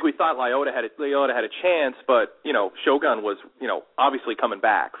 I think we thought Lyoto had a chance, but Shogun was obviously coming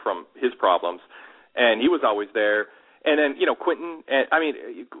back from his problems, and he was always there. And then Quentin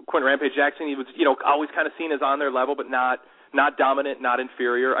Rampage Jackson, he was always kind of seen as on their level, but not dominant, not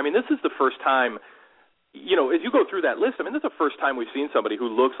inferior. I mean, this is the first time. As you go through that list, I mean, this is the first time we've seen somebody who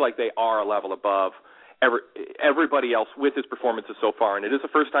looks like they are a level above everybody else with his performances so far, and it is the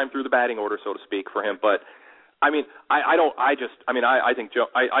first time through the batting order, so to speak, for him. But I mean, I don't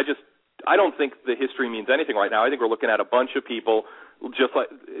think the history means anything right now. I think we're looking at a bunch of people, just like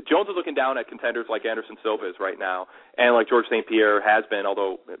Jones is looking down at contenders like Anderson Silva is right now, and like George St. Pierre has been,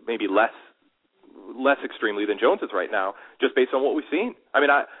 although maybe less extremely than Jones is right now, just based on what we've seen. I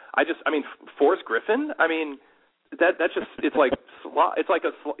mean, Forrest Griffin. I mean, that's just it's like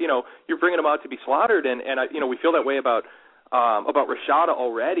you're bringing him out to be slaughtered, and we feel that way about Rashada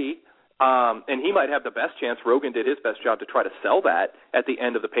already, and he might have the best chance. Rogan did his best job to try to sell that at the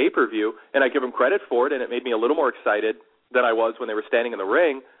end of the pay-per-view, and I give him credit for it, and it made me a little more excited than I was when they were standing in the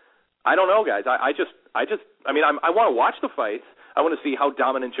ring. I don't know, guys. I want to watch the fights. I want to see how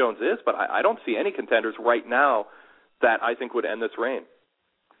dominant Jones is, but I don't see any contenders right now that I think would end this reign.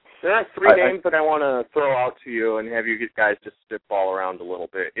 There are three names that I want to throw out to you and have you guys just spitball around a little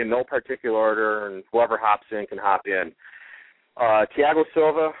bit in no particular order, and whoever hops in can hop in. Thiago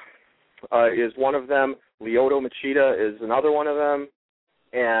Silva is one of them. Lyoto Machida is another one of them,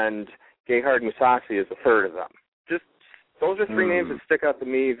 and Gerhard Mousasi is the third of them. Those are three names that stick out to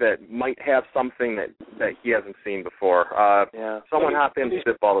me that might have something that he hasn't seen before. Someone hop in and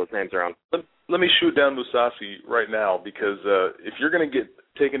spitball those names around. Let me shoot down Mousasi right now, because if you're going to get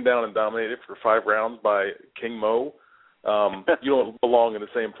taken down and dominated for 5 rounds by King Mo, you don't belong in the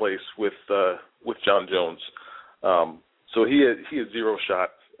same place with Jon Jones. So he has zero shot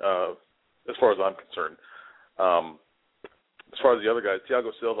as far as I'm concerned. As far as the other guys,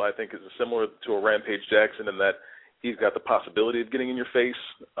 Thiago Silva, I think, is similar to a Rampage Jackson in that he's got the possibility of getting in your face,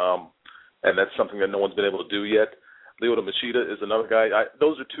 and that's something that no one's been able to do yet. Lyoto Machida is another guy.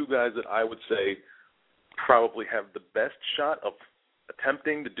 Those are two guys that I would say probably have the best shot of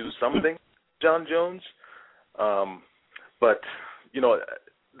attempting to do something, Jon Jones. But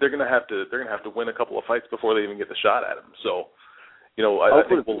they're gonna have to win a couple of fights before they even get the shot at him. So, I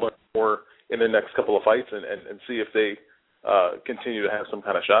think we'll learn more in the next couple of fights and see if they continue to have some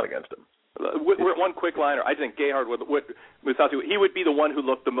kind of shot against him. One quick liner. I think Gerhard would he would be the one who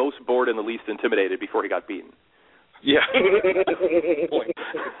looked the most bored and the least intimidated before he got beaten. Yeah. Good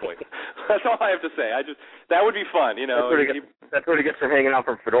point. That's all I have to say. That would be fun, That's what he gets from hanging out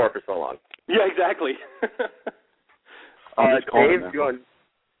from Fedor for so long. Yeah, exactly. Dave, you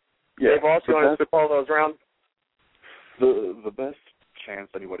want to spitball those around? The best chance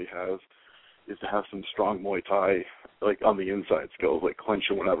anybody has is to have some strong Muay Thai, like on the inside skills, like clinch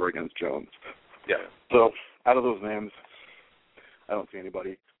or whatever against Jones. Yeah. So out of those names, I don't see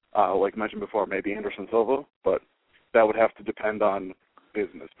anybody. Like mentioned before, maybe Anderson Silva, but that would have to depend on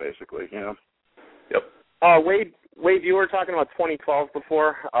business, basically. Yep. Wade, you were talking about 2012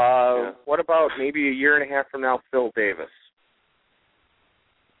 before. What about maybe a year and a half from now, Phil Davis?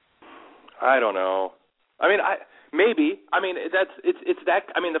 I don't know. I mean, maybe. I mean, it's that.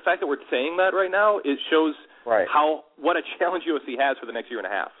 I mean, the fact that we're saying that right now, it shows what a challenge UFC has for the next year and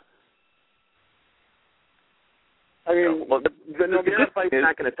a half. I mean, the Nogueira fight's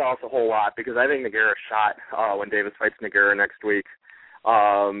not going to tell us a whole lot because I think Nogueira's shot when Davis fights Nogueira next week.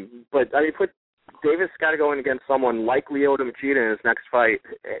 But I mean, Davis got to go in against someone like Lyoto Machida in his next fight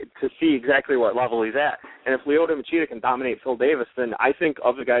to see exactly what level he's at. And if Lyoto Machida can dominate Phil Davis, then I think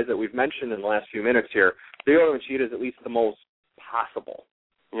of the guys that we've mentioned in the last few minutes here, Lyoto Machida is at least the most possible.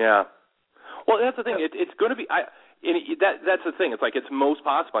 Yeah. Well, that's the thing. It's going to be. That's the thing. It's like it's most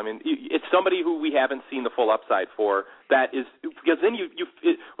possible. I mean, it's somebody who we haven't seen the full upside for. That is because then you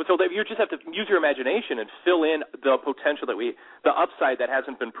just have to use your imagination and fill in the potential the upside that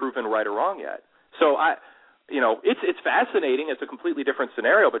hasn't been proven right or wrong yet. So it's fascinating. It's a completely different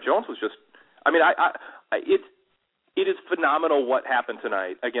scenario. But Jones was just. I mean, it is phenomenal what happened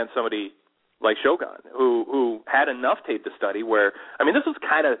tonight against somebody like Shogun, who had enough tape to study. Where I mean, this was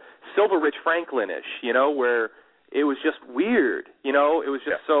kind of Silver Rich Franklin-ish, where. It was just weird, It was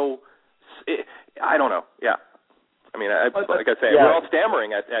just so. I don't know. Yeah, I mean, like I say, we're all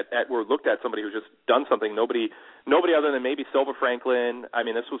stammering at we're looked at somebody who's just done something. Nobody other than maybe Silver Franklin. I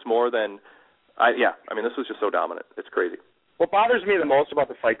mean, this was more than. I mean, this was just so dominant. It's crazy. What bothers me the most about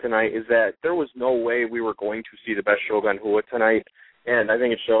the fight tonight is that there was no way we were going to see the best Shogun Rua tonight. And I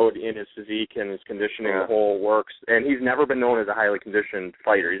think it showed in his physique and his conditioning, the whole works. And he's never been known as a highly conditioned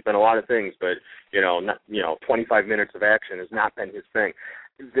fighter. He's been a lot of things, but 25 minutes of action has not been his thing.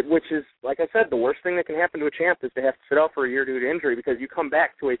 Which is, like I said, the worst thing that can happen to a champ is to have to sit out for a year due to injury because you come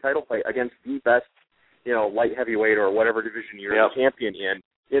back to a title fight against the best, light heavyweight or whatever division you're the champion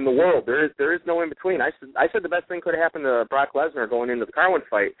in the world. There is no in between. I said the best thing could have happened to Brock Lesnar going into the Carwin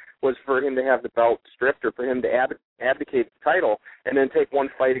fight was for him to have the belt stripped or for him to abdicate the title and then take one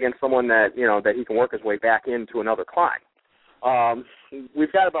fight against someone that that he can work his way back into another climb.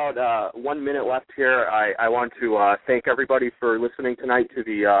 We've got about 1 minute left here. I want to thank everybody for listening tonight to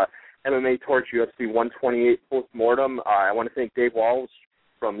the MMA Torch UFC 128 postmortem. I want to thank Dave Walsh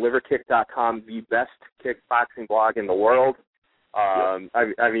from LiverKick.com, the best kickboxing blog in the world.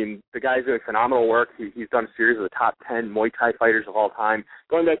 I mean, the guy's doing phenomenal work. He's done a series of the top 10 Muay Thai fighters of all time,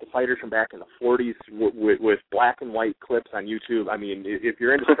 going back to fighters from back in the 40s with black and white clips on YouTube. I mean, if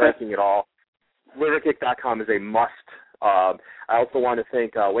you're into striking at all, LiverKick.com is a must. I also want to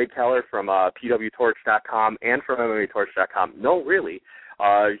thank Wade Keller from PWTorch.com and from MMATorch.com. No, really.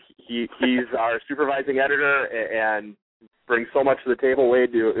 He's our supervising editor and brings so much to the table.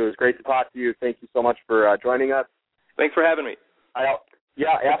 Wade, it was great to talk to you. Thank you so much for joining us. Thanks for having me.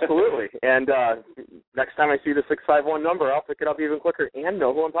 Yeah, absolutely. And next time I see the 651 number, I'll pick it up even quicker and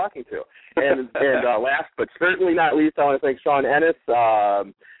know who I'm talking to. And last but certainly not least, I want to thank Sean Ennis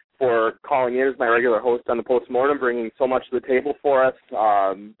for calling in as my regular host on the Postmortem, bringing so much to the table for us.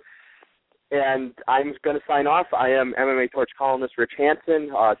 And I'm going to sign off. I am MMA Torch columnist Rich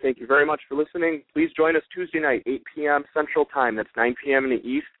Hansen. Thank you very much for listening. Please join us Tuesday night, 8 p.m. Central Time. That's 9 p.m. in the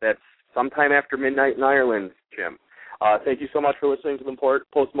East. That's sometime after midnight in Ireland, Jim. Thank you so much for listening to the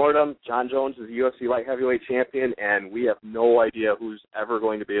Postmortem. John Jones is the UFC light heavyweight champion, and we have no idea who's ever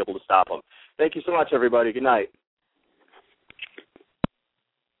going to be able to stop him. Thank you so much, everybody. Good night.